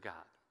carefully to God.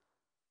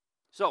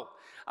 So,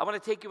 I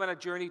want to take you on a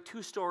journey,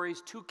 2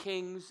 stories, 2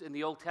 kings in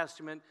the Old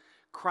Testament.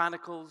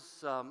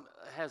 Chronicles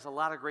has a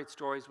lot of great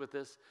stories with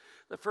this.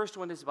 The first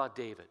one is about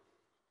David.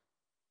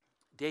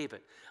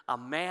 David, a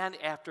man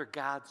after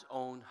God's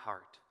own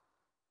heart.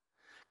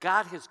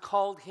 God has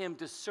called him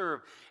to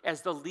serve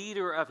as the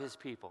leader of his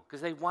people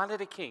because they wanted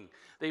a king.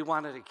 They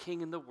wanted a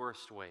king in the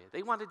worst way.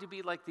 They wanted to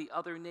be like the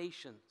other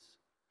nations.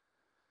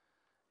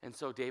 And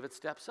so David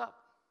steps up.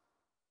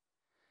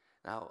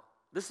 Now,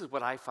 this is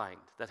what I find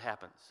that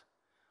happens.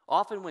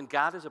 Often when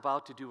God is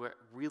about to do a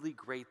really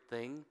great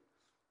thing,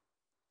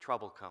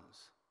 trouble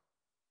comes.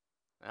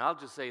 And I'll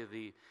just say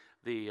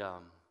the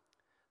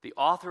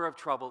author of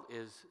trouble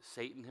is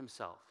Satan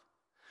himself.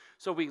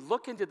 So we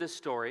look into this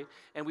story,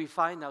 and we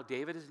find now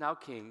David is now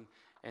king,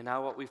 and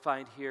now what we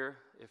find here,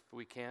 if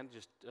we can,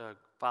 just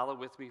follow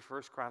with me,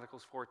 1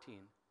 Chronicles 14.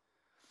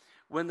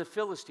 When the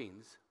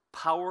Philistines,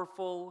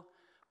 powerful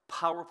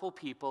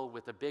people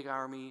with a big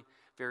army,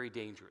 very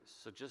dangerous.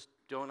 So just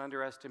don't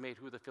underestimate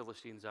who the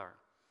Philistines are.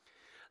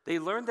 They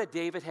learned that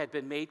David had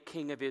been made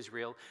king of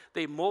Israel.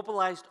 They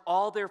mobilized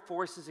all their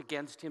forces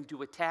against him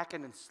to attack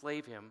and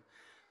enslave him.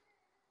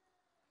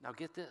 Now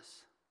get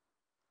this.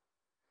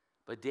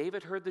 But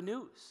David heard the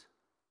news,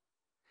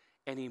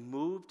 and he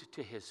moved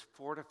to his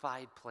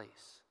fortified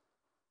place.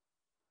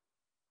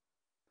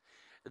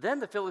 Then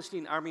the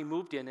Philistine army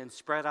moved in and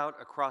spread out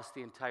across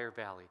the entire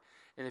valley.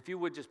 And if you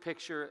would just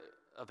picture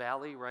a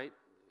valley, right?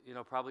 You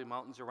know, probably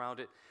mountains around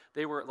it.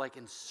 They were like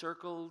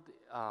encircled.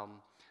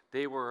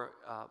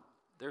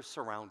 They're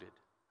surrounded.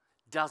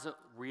 Doesn't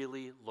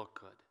really look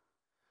good.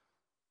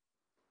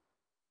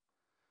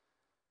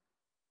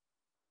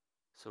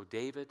 So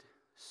David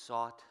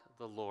sought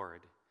the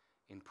Lord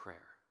in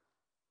prayer.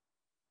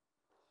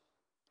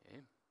 Okay.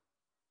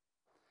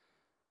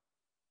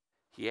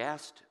 He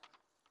asked,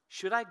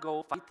 should I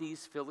go fight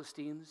these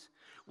Philistines?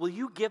 Will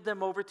you give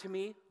them over to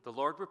me? The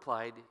Lord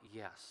replied,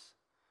 yes.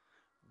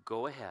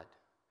 Go ahead.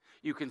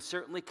 You can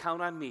certainly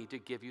count on me to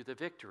give you the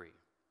victory.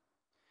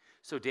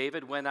 So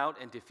David went out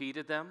and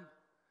defeated them.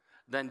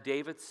 Then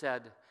David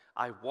said,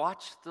 I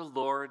watched the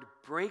Lord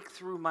break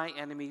through my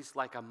enemies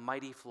like a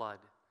mighty flood.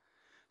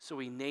 So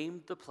he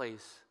named the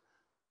place,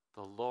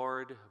 the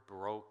Lord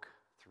broke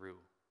through.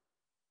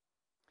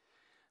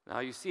 Now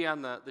you see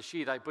on the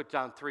sheet I put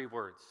down 3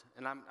 words.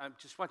 And I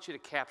just want you to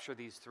capture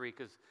these 3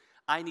 because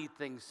I need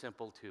things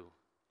simple too.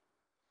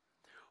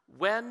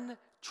 When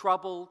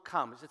trouble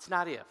comes, it's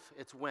not if,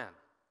 it's when.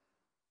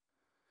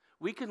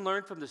 We can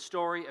learn from the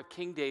story of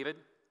King David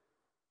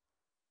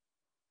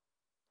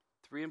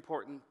 3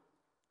 important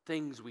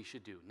things we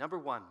should do. Number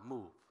 1,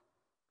 move.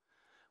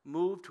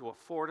 Move to a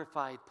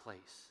fortified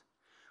place.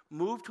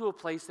 Move to a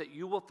place that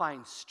you will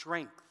find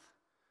strength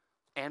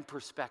and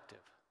perspective.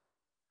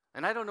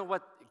 And I don't know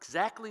what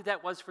exactly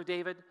that was for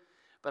David,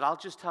 but I'll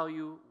just tell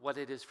you what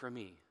it is for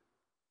me.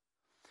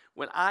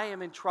 When I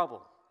am in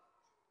trouble,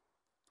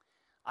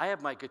 I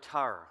have my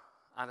guitar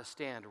on a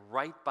stand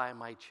right by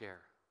my chair.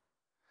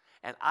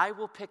 And I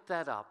will pick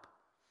that up,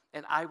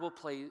 and I will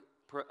play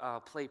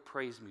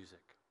praise music.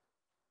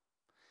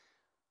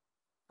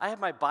 I have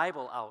my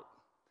Bible out,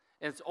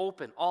 and it's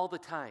open all the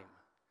time.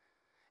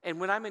 And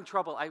when I'm in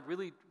trouble, I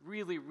really,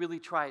 really, really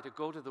try to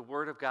go to the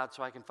Word of God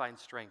so I can find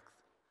strength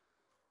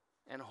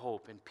and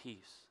hope and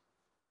peace.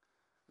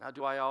 Now,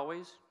 do I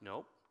always?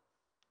 Nope.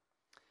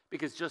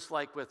 Because just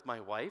like with my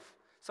wife,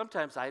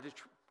 sometimes I had to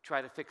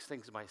try to fix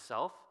things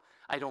myself.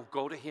 I don't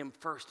go to Him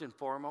first and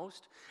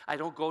foremost. I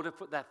don't go to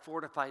that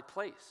fortified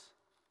place.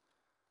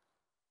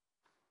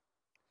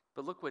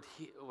 But look what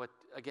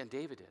again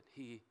David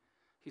did.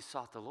 He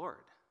sought the Lord.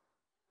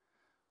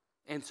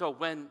 And so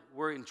when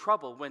we're in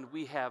trouble, when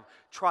we have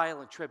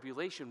trial and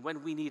tribulation,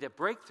 when we need a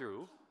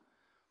breakthrough,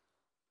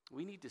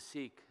 we need to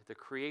seek the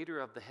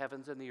Creator of the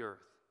heavens and the earth.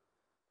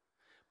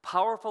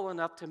 Powerful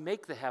enough to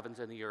make the heavens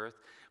and the earth,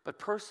 but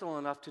personal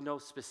enough to know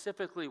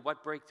specifically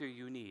what breakthrough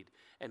you need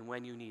and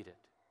when you need it.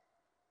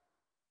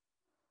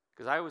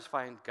 Because I always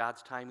find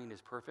God's timing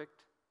is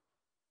perfect.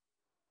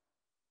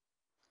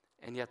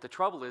 And yet the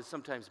trouble is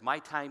sometimes my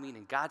timing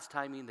and God's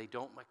timing, they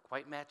don't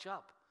quite match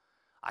up.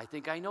 I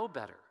think I know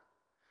better.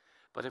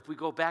 But if we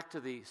go back to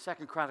the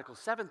 2 Chronicles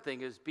 7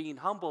 thing, is being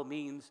humble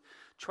means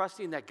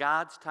trusting that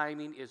God's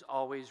timing is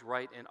always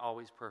right and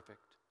always perfect.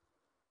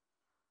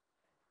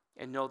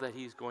 And know that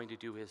He's going to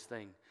do His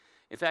thing.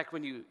 In fact,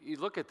 when you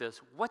look at this,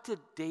 what did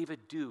David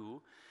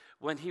do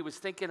when he was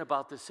thinking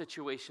about the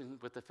situation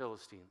with the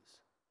Philistines?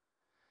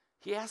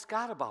 He asked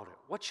God about it.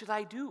 What should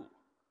I do?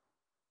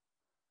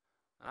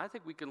 And I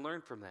think we can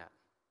learn from that.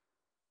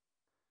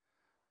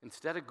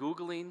 Instead of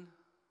Googling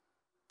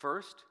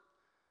first,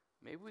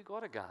 maybe we go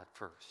to God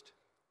first.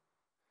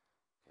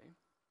 Okay?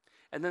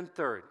 And then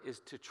third is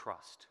to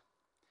trust.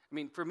 I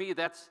mean, for me,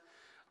 that's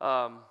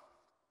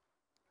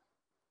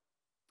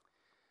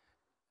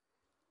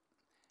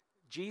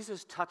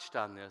Jesus touched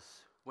on this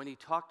when He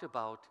talked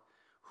about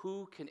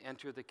who can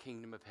enter the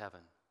kingdom of heaven.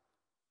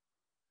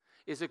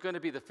 Is it going to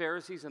be the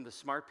Pharisees and the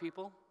smart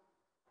people?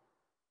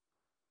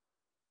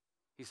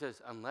 He says,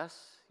 unless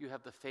you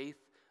have the faith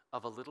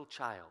of a little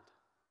child,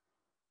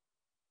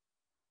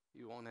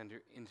 you won't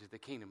enter into the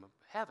kingdom of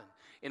heaven.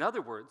 In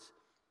other words,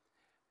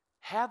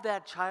 have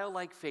that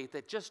childlike faith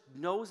that just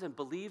knows and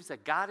believes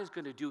that God is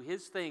going to do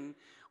His thing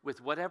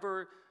with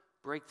whatever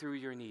breakthrough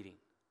you're needing.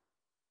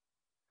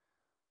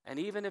 And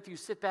even if you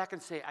sit back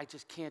and say, I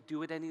just can't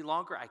do it any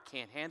longer, I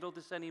can't handle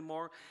this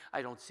anymore,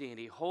 I don't see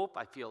any hope,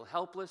 I feel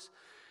helpless,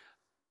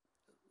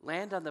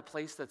 land on the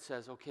place that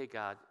says, okay,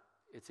 God,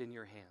 it's in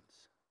your hands.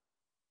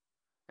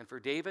 And for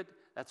David,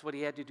 that's what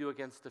he had to do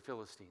against the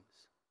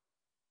Philistines.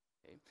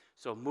 Okay?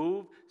 So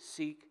move,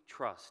 seek,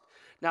 trust.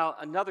 Now,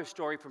 another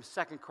story from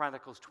 2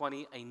 Chronicles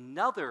 20,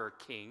 another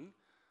king,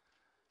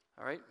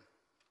 all right,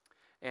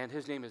 and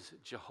his name is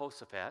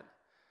Jehoshaphat.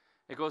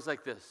 It goes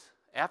like this.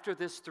 After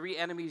this, 3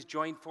 enemies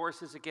joined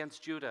forces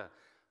against Judah.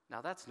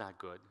 Now, that's not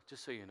good,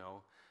 just so you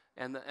know.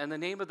 And the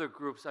name of the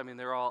groups, I mean,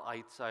 they're all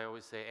ites. I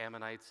always say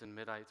Ammonites and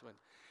Midites.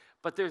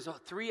 But there's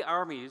 3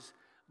 armies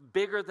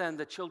bigger than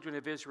the children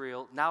of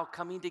Israel now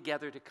coming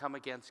together to come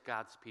against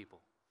God's people.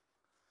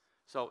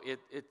 So it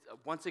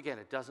once again,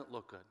 it doesn't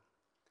look good.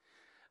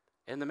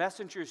 And the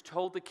messengers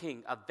told the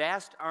king, a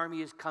vast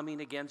army is coming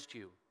against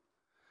you.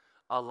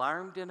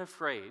 Alarmed and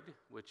afraid,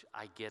 which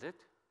I get it.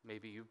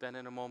 Maybe you've been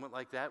in a moment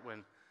like that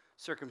when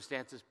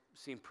circumstances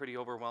seem pretty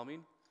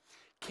overwhelming.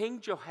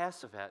 King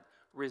Jehoshaphat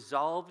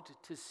resolved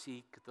to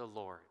seek the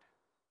Lord.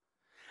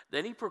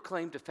 Then he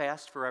proclaimed a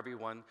fast for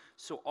everyone,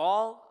 so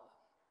all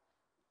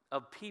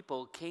of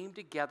people came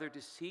together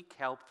to seek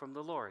help from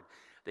the Lord.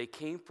 They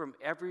came from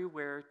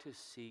everywhere to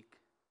seek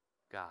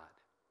God.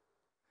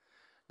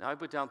 Now I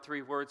put down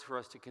 3 words for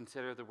us to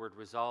consider: the word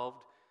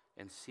resolved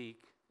and seek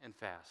and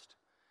fast.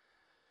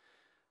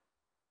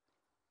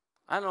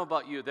 I don't know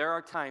about you, there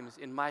are times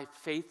in my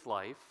faith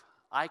life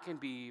I can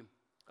be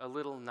a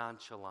little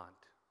nonchalant.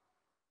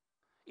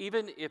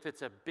 Even if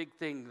it's a big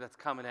thing that's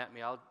coming at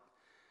me,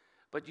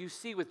 but you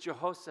see with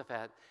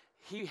Jehoshaphat,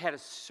 he had a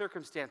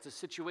circumstance, a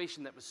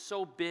situation that was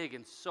so big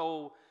and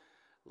so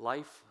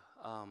life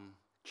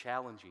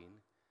challenging.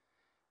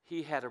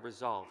 He had a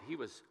resolve. He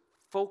was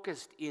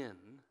focused in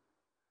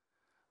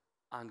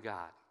on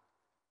God.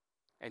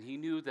 And he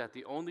knew that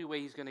the only way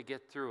he's going to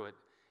get through it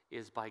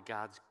is by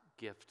God's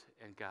gift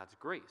and God's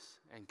grace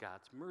and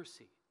God's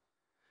mercy.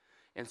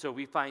 And so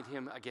we find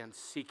him, again,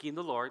 seeking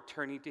the Lord,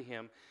 turning to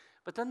him.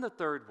 But then the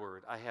third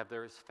word I have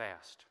there is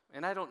fast.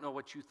 And I don't know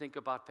what you think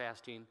about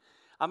fasting.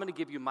 I'm going to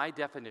give you my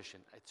definition.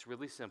 It's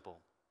really simple.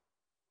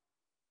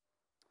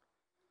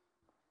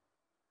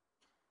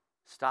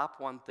 Stop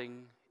one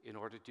thing in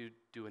order to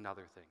do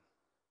another thing.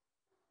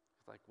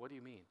 It's like, what do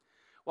you mean?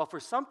 Well, for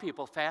some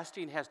people,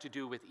 fasting has to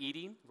do with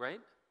eating,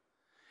 right?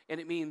 And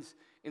it means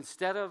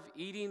instead of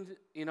eating,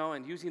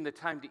 and using the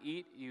time to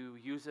eat, you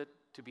use it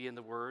to be in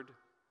the Word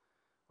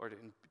or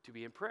to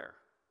be in prayer.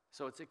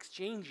 So it's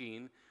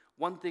exchanging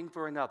one thing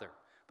for another.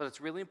 But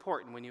it's really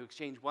important when you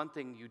exchange one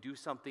thing, you do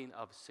something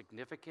of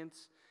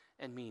significance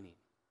and meaning.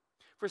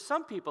 For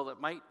some people,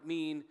 it might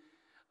mean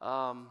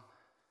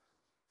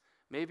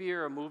maybe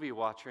you're a movie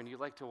watcher and you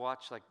like to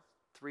watch like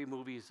 3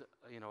 movies,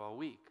 a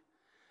week.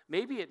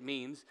 Maybe it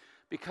means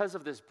because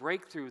of this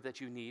breakthrough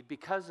that you need,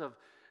 because of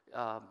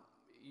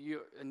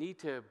you need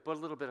to put a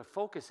little bit of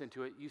focus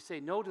into it, you say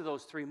no to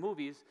those 3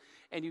 movies,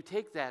 and you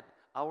take that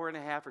hour and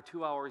a half or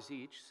 2 hours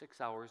each,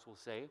 6 hours we'll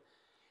say,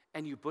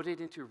 and you put it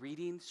into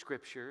reading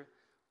Scripture,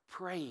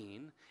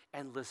 praying,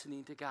 and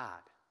listening to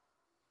God.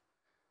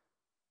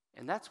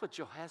 And that's what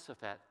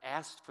Jehoshaphat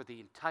asked for the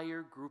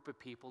entire group of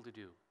people to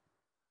do.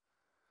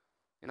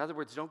 In other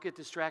words, don't get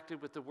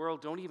distracted with the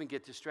world. Don't even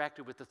get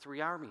distracted with the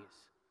 3 armies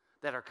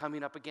that are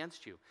coming up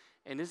against you.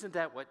 And isn't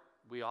that what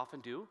we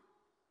often do?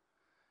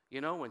 You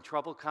know, when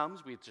trouble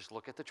comes, we just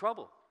look at the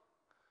trouble.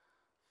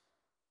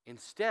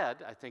 Instead,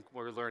 I think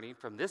we're learning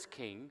from this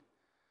king,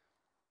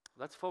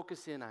 let's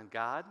focus in on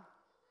God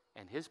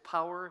and His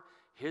power,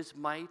 His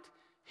might,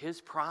 His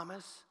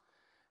promise,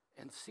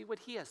 and see what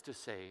He has to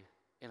say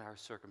in our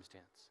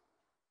circumstance.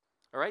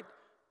 All right?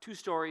 2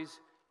 stories,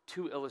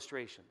 2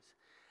 illustrations.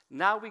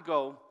 Now we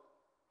go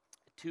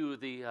to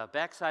the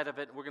backside of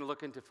it. We're going to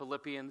look into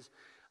Philippians.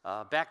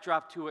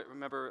 Backdrop to it,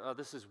 remember,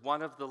 this is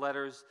one of the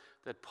letters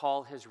that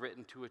Paul has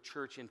written to a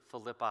church in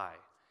Philippi.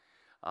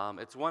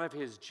 It's one of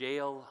his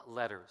jail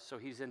letters. So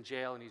he's in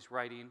jail and he's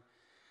writing.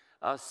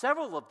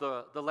 Several of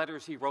the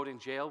letters he wrote in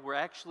jail were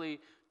actually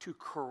to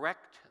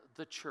correct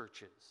the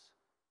churches.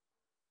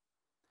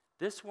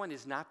 This one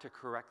is not to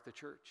correct the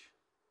church.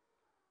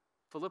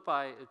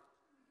 Philippi,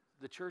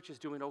 the church is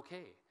doing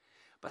okay.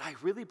 But I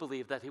really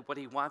believe that what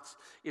he wants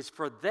is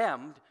for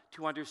them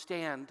to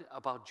understand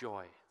about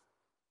joy.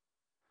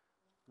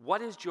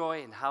 What is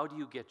joy and how do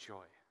you get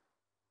joy?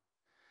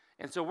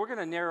 And so we're going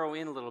to narrow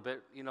in a little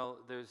bit. You know,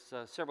 there's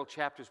several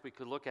chapters we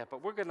could look at,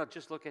 but we're going to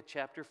just look at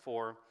chapter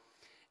 4,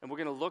 and we're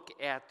going to look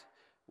at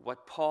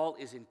what Paul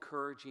is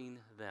encouraging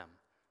them.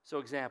 So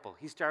example,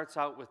 he starts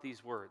out with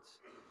these words.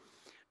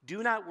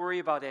 Do not worry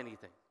about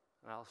anything.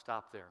 And I'll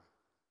stop there.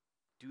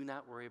 Do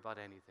not worry about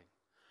anything.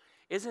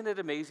 Isn't it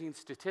amazing?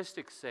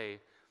 Statistics say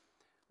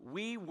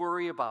we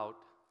worry about,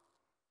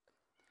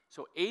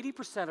 so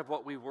 80% of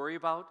what we worry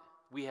about,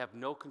 we have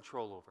no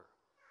control over.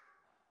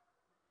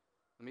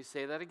 Let me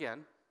say that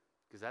again,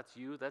 because that's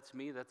you, that's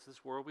me, that's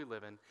this world we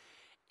live in.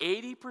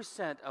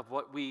 80% of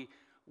what we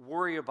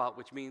worry about,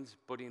 which means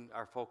putting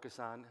our focus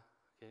on,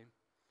 okay,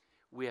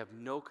 we have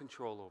no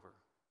control over.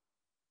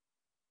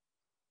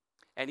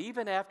 And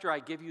even after I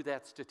give you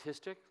that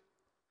statistic,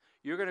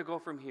 you're going to go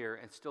from here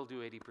and still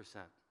do 80%.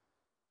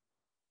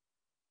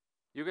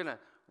 You're going to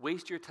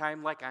waste your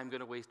time like I'm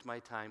going to waste my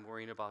time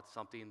worrying about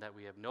something that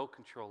we have no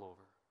control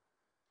over.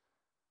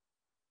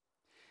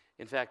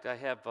 In fact, I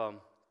have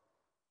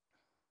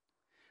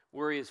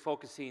worry is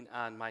focusing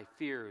on my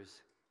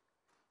fears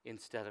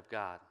instead of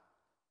God.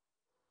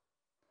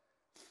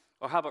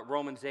 Or how about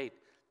Romans 8?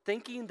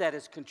 Thinking that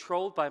is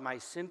controlled by my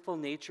sinful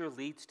nature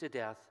leads to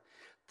death.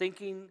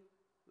 Thinking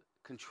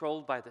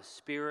controlled by the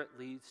Spirit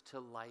leads to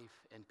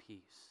life and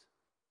peace.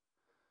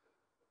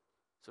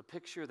 So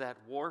picture that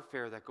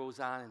warfare that goes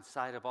on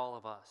inside of all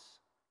of us.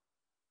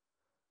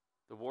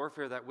 The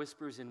warfare that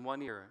whispers in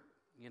one ear,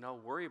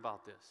 worry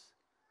about this.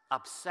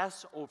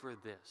 Obsess over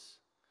this.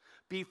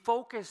 Be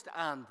focused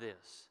on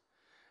this.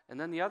 And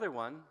then the other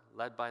one,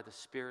 led by the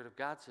Spirit of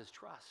God, says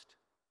trust.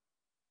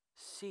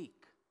 Seek.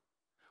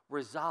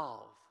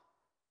 Resolve.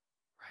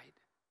 Right?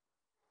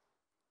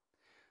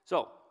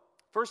 So,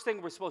 first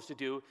thing we're supposed to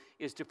do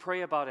is to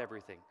pray about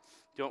everything.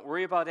 Don't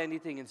worry about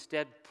anything.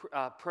 Instead,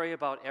 pray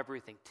about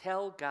everything.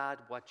 Tell God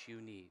what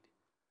you need.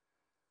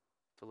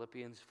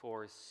 Philippians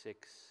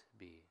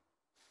 4:6b.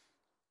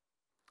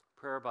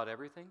 Prayer about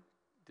everything?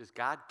 Does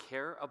God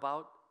care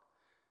about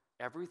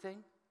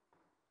everything?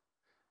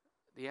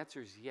 The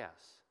answer is yes.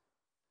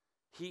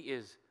 He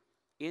is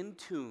in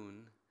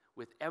tune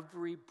with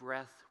every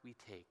breath we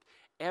take,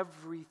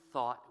 every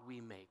thought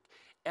we make,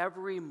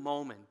 every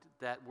moment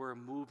that we're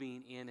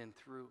moving in and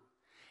through.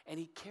 And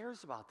He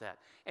cares about that.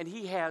 And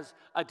He has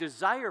a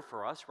desire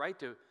for us, right,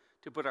 to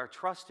put our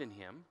trust in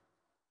Him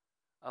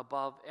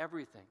above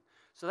everything.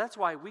 So that's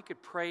why we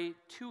could pray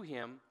to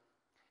Him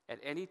at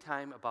any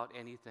time about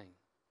anything.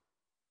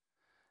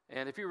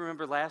 And if you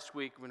remember last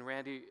week when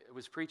Randy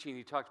was preaching,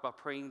 he talked about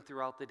praying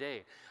throughout the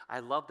day. I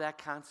love that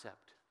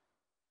concept.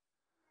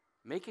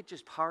 Make it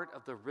just part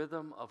of the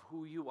rhythm of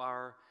who you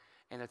are,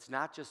 and it's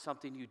not just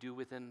something you do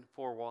within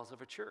 4 walls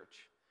of a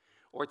church.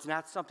 Or it's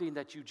not something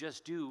that you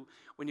just do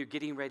when you're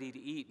getting ready to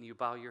eat and you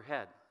bow your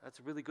head. That's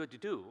really good to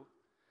do.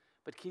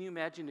 But can you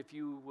imagine if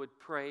you would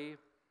pray?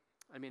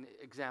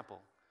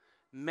 Example.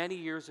 Many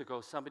years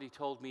ago, somebody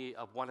told me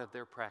of one of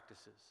their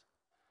practices.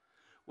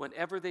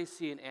 Whenever they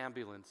see an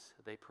ambulance,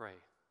 they pray.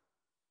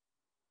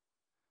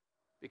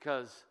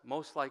 Because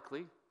most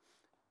likely,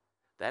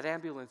 that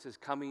ambulance is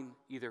coming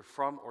either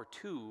from or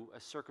to a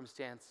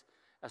circumstance,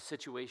 a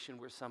situation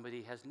where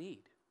somebody has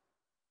need.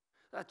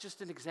 That's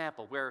just an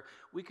example where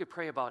we could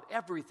pray about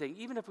everything,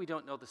 even if we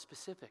don't know the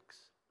specifics.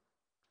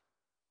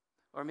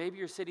 Or maybe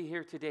you're sitting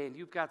here today and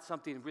you've got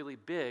something really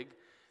big,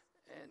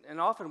 and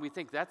often we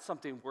think that's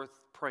something worth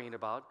praying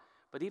about,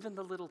 but even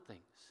the little things,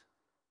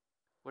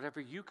 whatever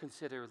you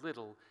consider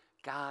little,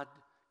 God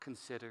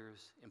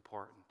considers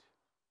important.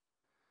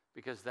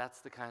 Because that's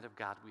the kind of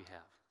God we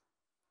have.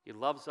 He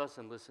loves us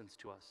and listens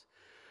to us.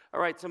 All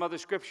right, some other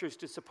scriptures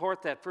to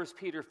support that. 1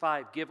 Peter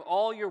 5, give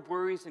all your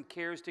worries and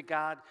cares to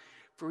God,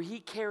 for he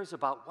cares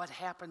about what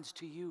happens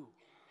to you.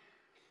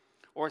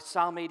 Or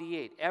Psalm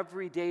 88,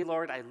 every day,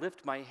 Lord, I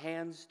lift my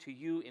hands to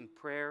you in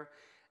prayer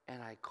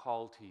and I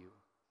call to you.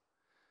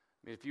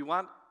 I mean, if you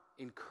want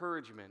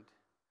encouragement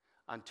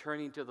on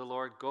turning to the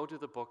Lord, go to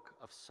the book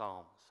of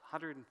Psalms,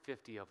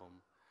 150 of them,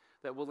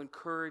 that will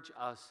encourage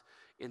us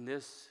in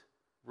this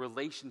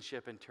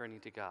relationship and turning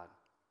to God.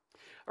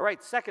 All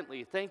right,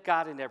 secondly, thank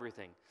God in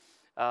everything.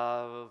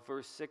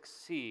 Verse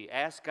 6c,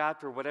 ask God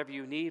for whatever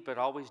you need, but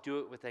always do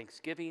it with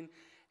thanksgiving,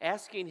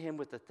 asking him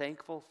with a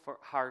thankful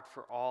heart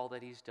for all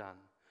that he's done.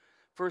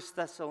 1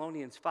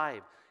 Thessalonians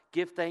 5,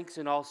 give thanks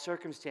in all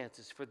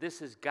circumstances, for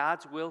this is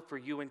God's will for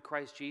you in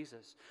Christ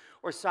Jesus.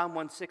 Or Psalm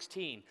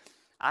 116,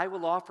 I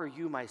will offer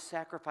you my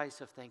sacrifice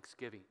of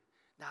thanksgiving.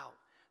 Now,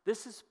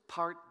 this is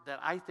part that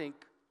I think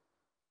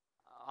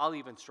I'll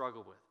even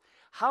struggle with.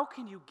 How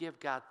can you give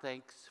God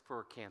thanks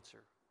for cancer?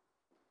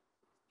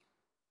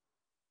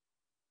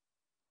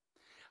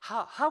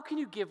 How can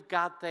you give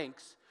God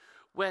thanks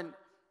when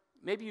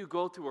maybe you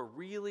go through a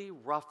really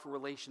rough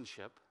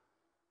relationship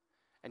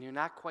and you're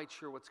not quite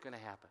sure what's going to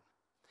happen?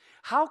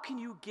 How can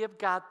you give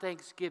God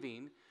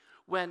thanksgiving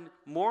when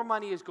more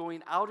money is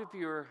going out of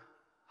your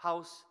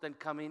house than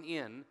coming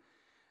in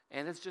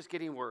and it's just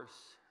getting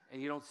worse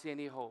and you don't see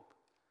any hope?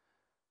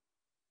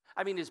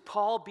 I mean, is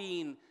Paul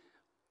being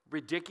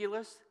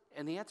ridiculous?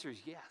 And the answer is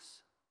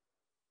yes.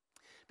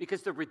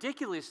 Because the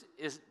ridiculous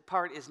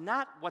part is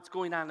not what's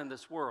going on in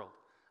this world.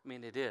 I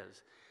mean, it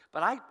is.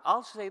 But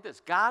I'll say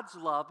this, God's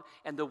love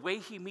and the way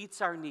he meets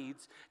our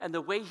needs and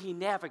the way he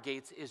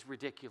navigates is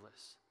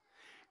ridiculous.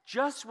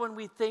 Just when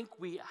we think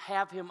we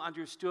have him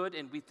understood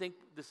and we think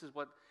this is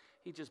what,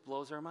 he just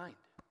blows our mind.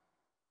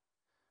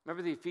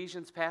 Remember the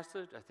Ephesians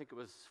passage? I think it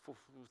was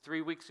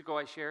 3 weeks ago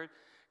I shared.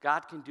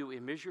 God can do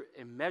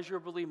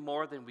immeasurably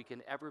more than we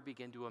can ever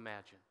begin to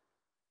imagine.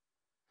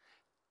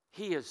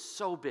 He is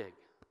so big,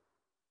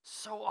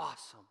 so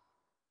awesome,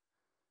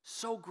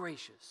 so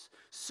gracious,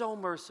 so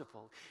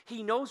merciful.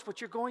 He knows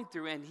what you're going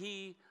through, and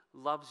he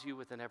loves you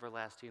with an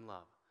everlasting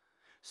love.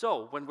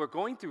 So when we're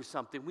going through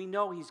something, we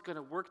know he's going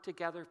to work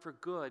together for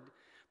good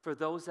for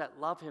those that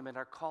love him and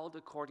are called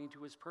according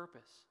to his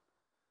purpose.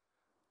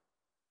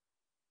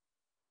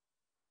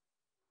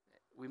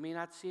 We may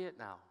not see it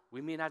now.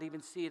 We may not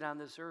even see it on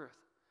this earth.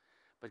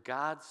 But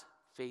God's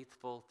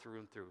faithful through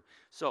and through.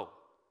 So,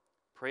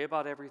 pray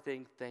about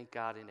everything. Thank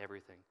God in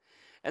everything.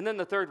 And then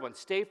the third one,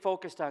 stay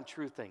focused on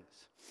true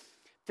things.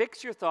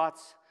 Fix your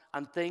thoughts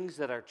on things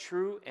that are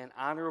true and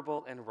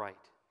honorable and right.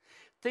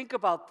 Think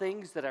about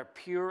things that are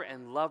pure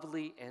and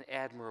lovely and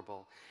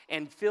admirable.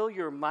 And fill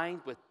your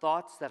mind with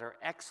thoughts that are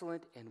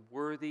excellent and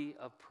worthy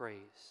of praise.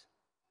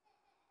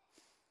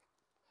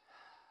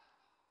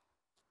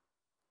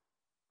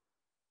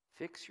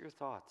 Fix your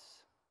thoughts.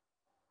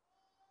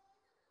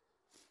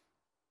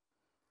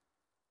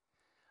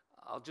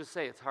 I'll just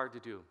say it's hard to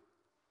do.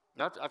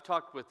 I've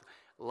talked with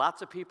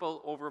lots of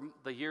people over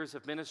the years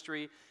of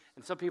ministry,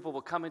 and some people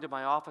will come into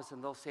my office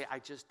and they'll say,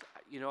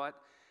 you know what,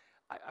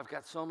 I've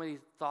got so many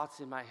thoughts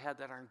in my head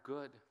that aren't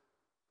good.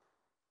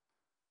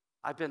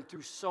 I've been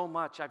through so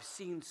much, I've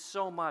seen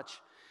so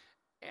much,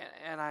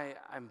 and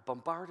I'm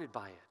bombarded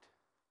by it.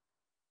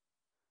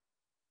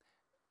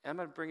 I'm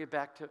going to bring it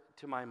back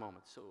to my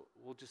moment. So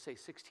we'll just say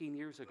 16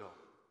 years ago.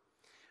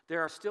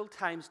 There are still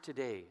times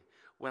today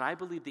when I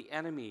believe the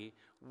enemy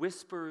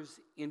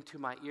whispers into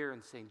my ear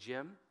and saying,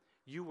 Jim,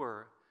 you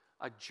were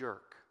a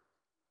jerk.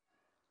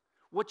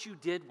 What you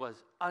did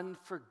was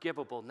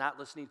unforgivable, not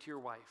listening to your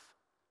wife.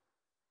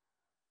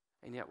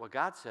 And yet what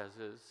God says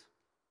is,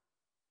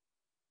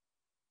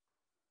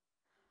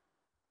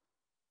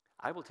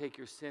 I will take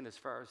your sin as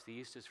far as the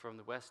east is from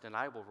the west, and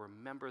I will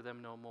remember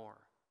them no more.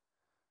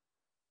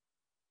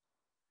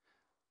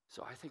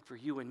 So I think for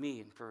you and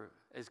me and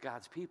as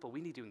God's people, we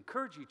need to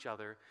encourage each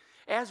other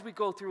as we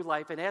go through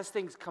life and as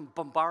things come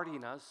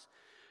bombarding us,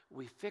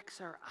 we fix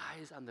our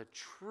eyes on the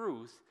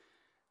truth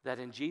that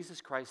in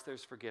Jesus Christ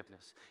there's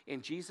forgiveness.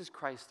 In Jesus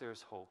Christ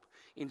there's hope.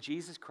 In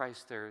Jesus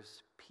Christ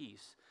there's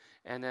peace.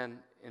 And then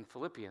in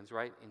Philippians,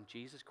 right, in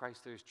Jesus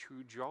Christ there's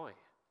true joy.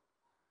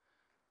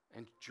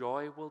 And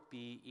joy will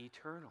be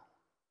eternal.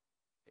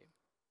 Okay.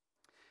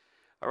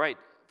 All right.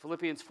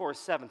 Philippians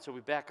 4:7, so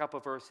we back up a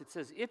verse. It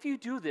says, if you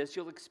do this,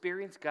 you'll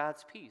experience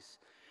God's peace,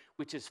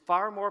 which is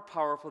far more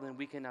powerful than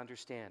we can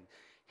understand.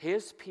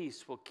 His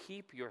peace will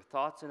keep your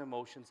thoughts and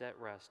emotions at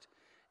rest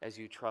as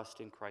you trust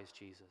in Christ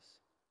Jesus.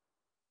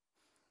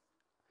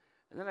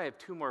 And then I have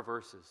 2 more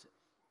verses.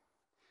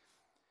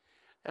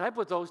 And I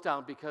put those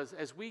down because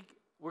as we're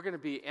going to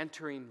be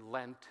entering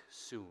Lent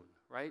soon,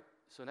 right?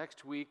 So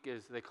next week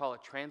they call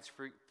it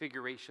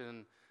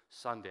Transfiguration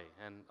Sunday,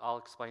 and I'll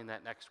explain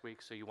that next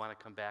week, so you want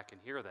to come back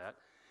and hear that.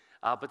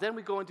 But then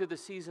we go into the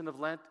season of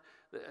Lent.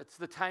 It's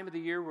the time of the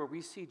year where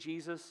we see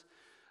Jesus,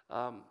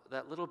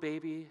 that little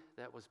baby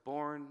that was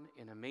born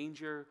in a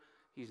manger.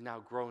 He's now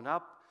grown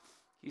up.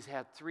 He's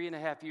had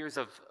 3.5 years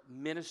of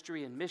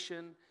ministry and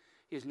mission.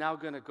 He's now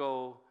going to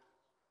go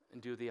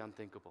and do the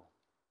unthinkable.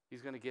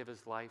 He's going to give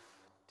his life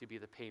to be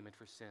the payment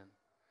for sin.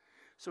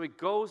 So he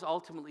goes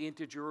ultimately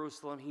into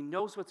Jerusalem. He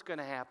knows what's going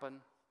to happen.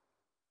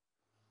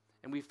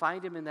 And we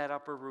find him in that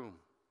upper room.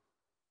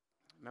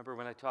 Remember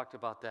when I talked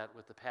about that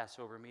with the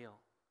Passover meal?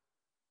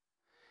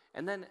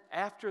 And then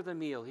after the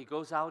meal, he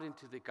goes out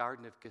into the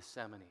Garden of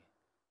Gethsemane.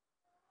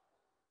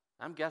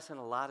 I'm guessing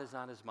a lot is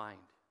on his mind.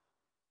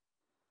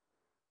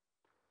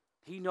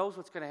 He knows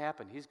what's going to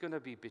happen. He's going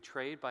to be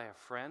betrayed by a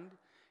friend.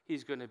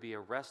 He's going to be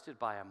arrested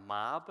by a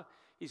mob.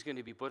 He's going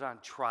to be put on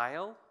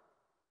trial.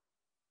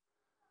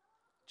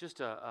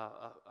 Just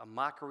a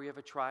mockery of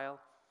a trial.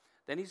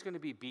 Then he's going to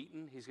be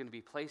beaten. He's going to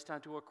be placed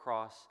onto a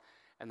cross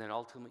and then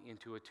ultimately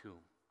into a tomb.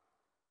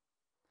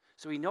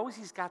 So he knows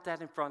he's got that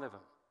in front of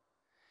him.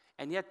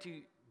 And yet, do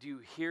you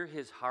hear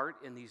his heart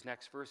in these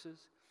next verses?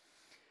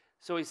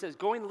 So he says,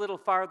 going a little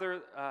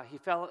farther, he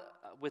fell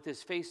with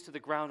his face to the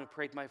ground and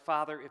prayed, "My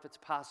Father, if it's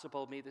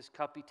possible, may this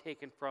cup be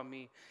taken from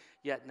me,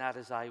 yet not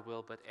as I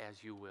will, but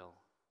as you will."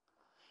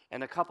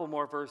 And a couple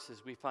more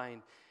verses we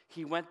find,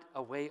 he went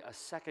away a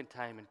second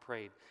time and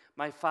prayed,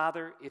 "My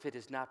Father, if it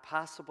is not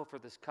possible for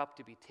this cup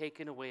to be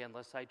taken away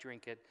unless I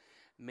drink it,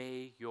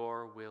 may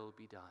your will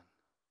be done."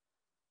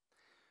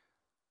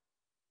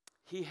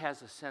 He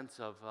has a sense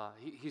of,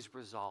 he's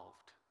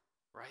resolved,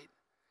 right?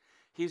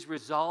 He's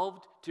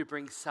resolved to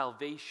bring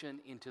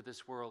salvation into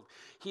this world.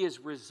 He is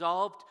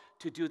resolved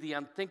to do the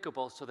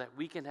unthinkable so that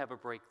we can have a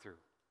breakthrough.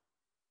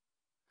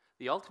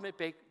 The ultimate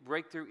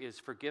breakthrough is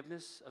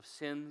forgiveness of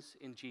sins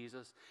in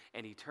Jesus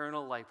and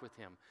eternal life with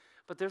him.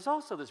 But there's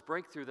also this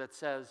breakthrough that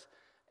says,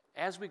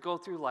 as we go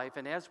through life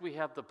and as we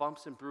have the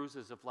bumps and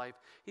bruises of life,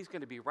 he's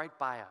going to be right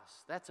by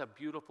us. That's a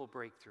beautiful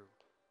breakthrough.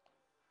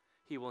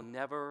 He will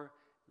never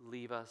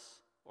leave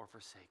us or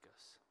forsake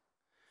us.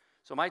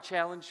 So my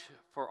challenge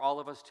for all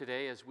of us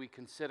today as we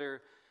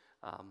consider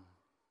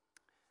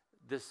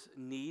this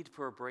need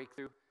for a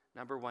breakthrough,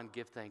 number one,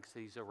 give thanks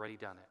that he's already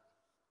done it.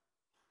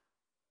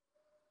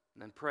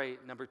 And then pray,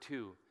 number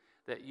two,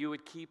 that you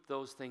would keep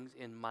those things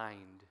in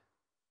mind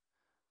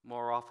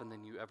more often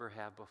than you ever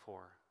have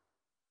before.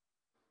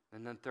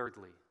 And then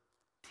thirdly,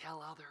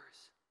 tell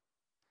others.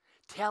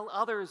 Tell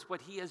others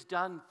what he has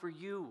done for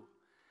you,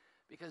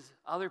 because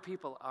other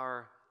people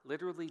are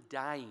literally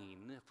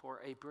dying for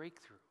a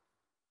breakthrough.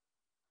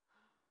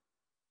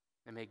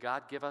 And may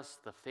God give us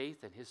the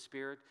faith and his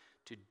Spirit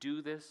to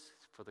do this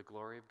for the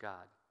glory of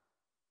God.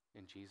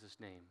 In Jesus'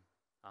 name,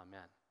 amen.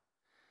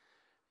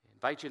 I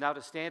invite you now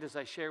to stand as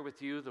I share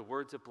with you the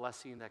words of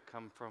blessing that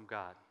come from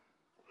God.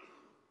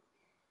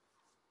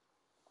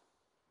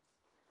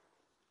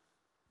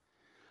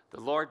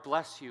 The Lord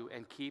bless you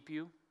and keep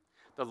you.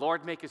 The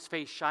Lord make his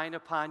face shine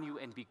upon you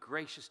and be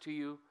gracious to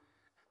you.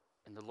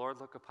 And the Lord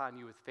look upon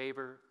you with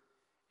favor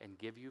and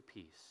give you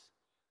peace.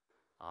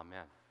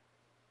 Amen.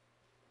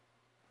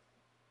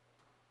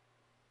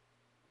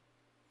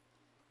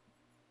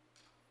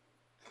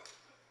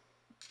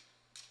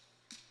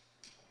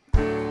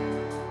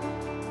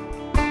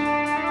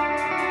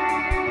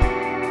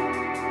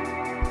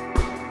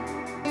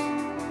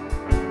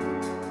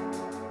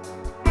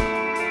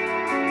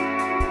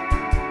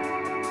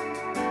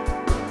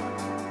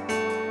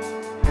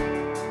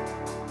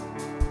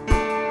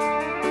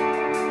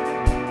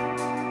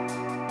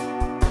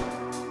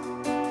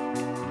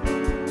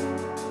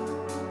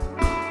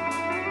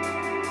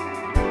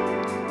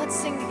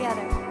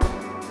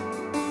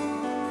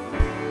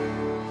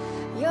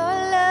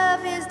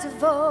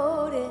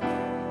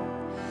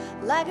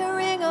 Like a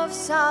ring of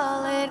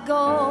solid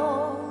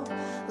gold,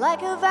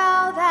 like a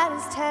vow that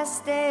is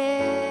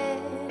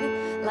tested,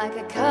 like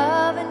a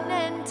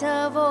covenant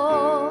of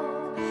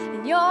old.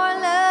 And your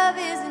love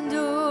is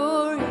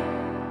enduring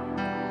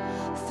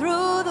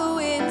through the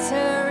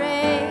winter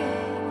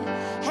rain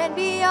and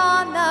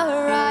beyond the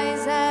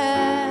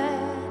horizon,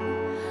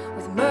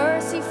 with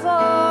mercy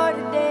for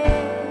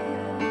today.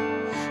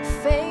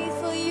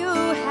 Faithful you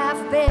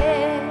have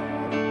been,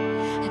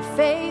 and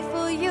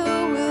faithful you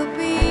will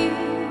be.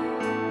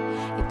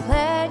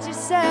 Pledge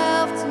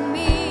yourself to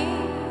me,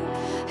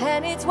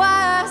 and it's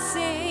why I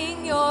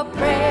sing. Your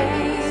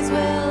praise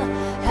will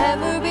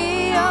ever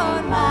be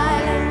on my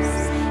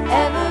lips,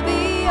 ever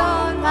be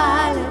on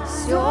my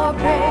lips. Your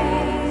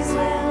praise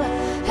will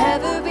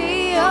ever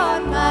be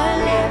on my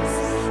lips,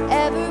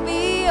 ever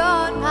be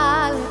on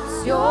my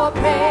lips. Your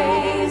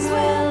praise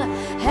will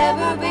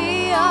ever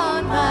be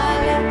on my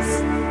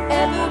lips,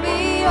 ever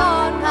be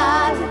on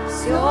my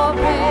lips. Your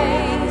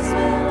praise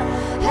will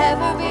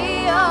ever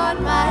be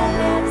on my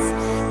lips,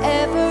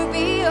 ever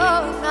be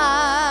on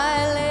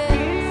my lips.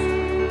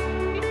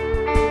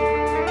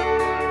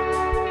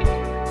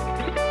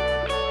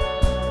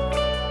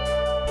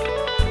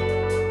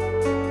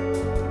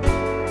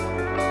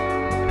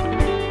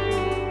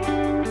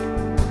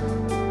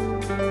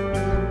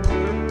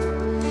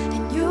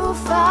 And you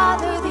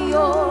father the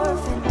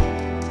orphan,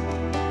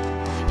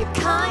 your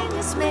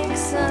kindness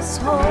makes us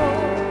whole,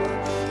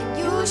 and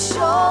you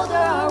shoulder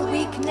our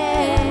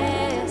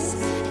weakness.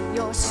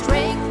 Your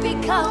strength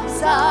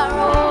becomes our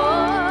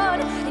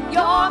own, and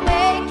you're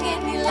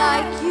making me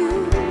like you.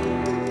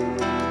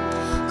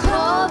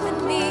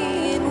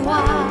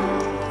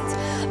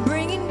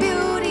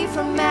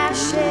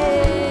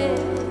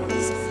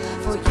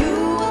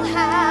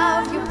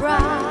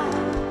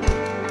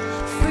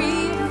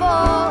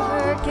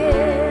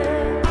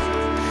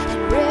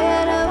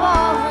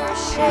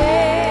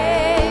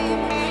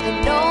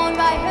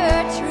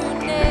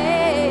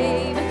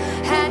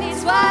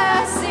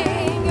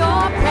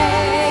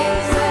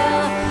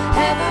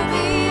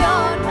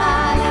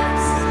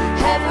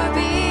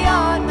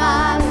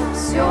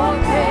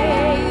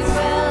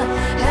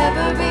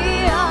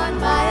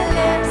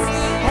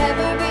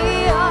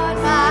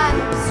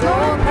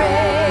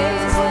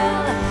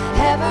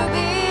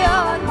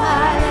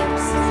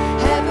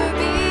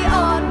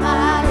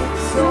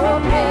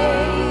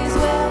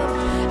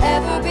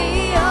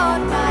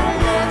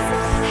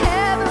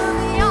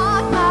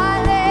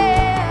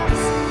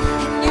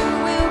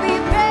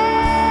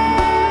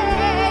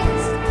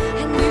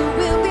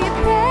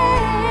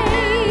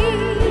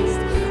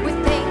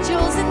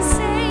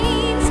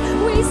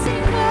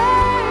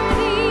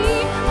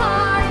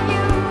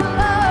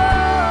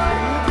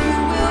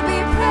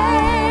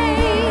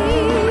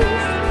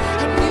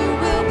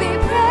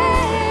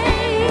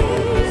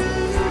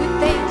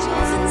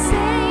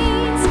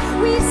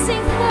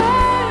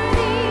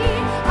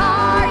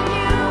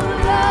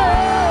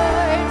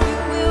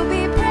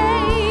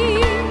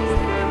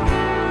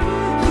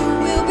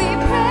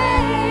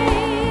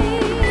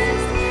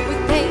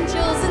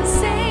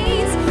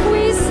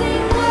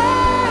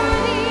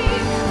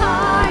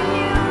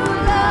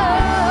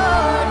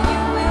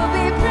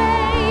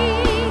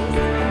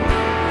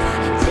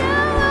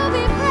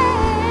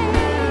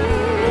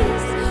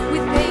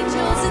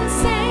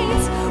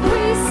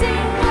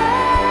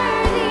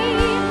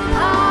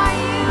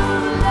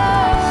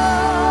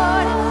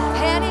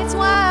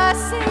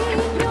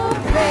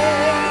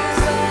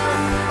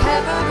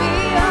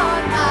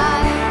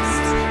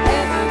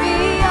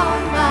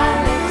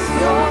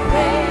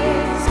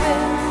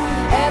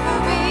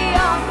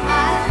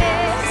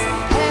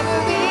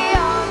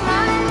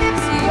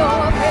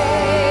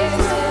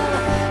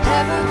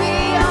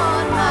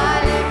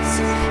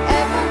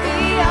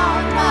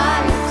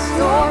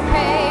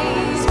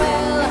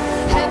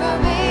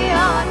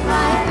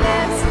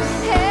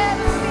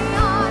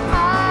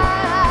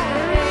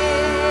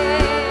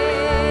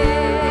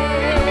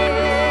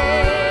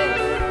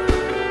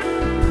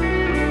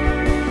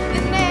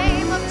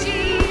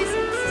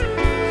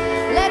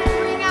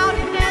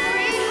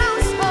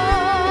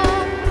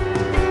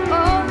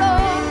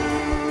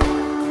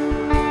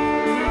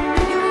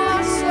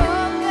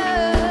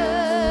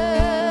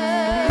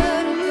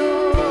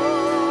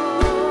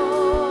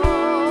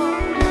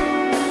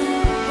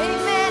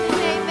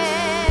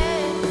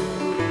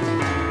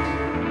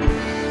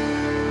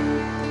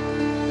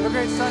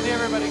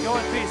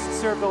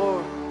 serve the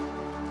Lord.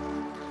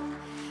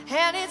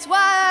 And it's why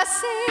I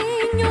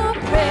sing your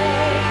praise.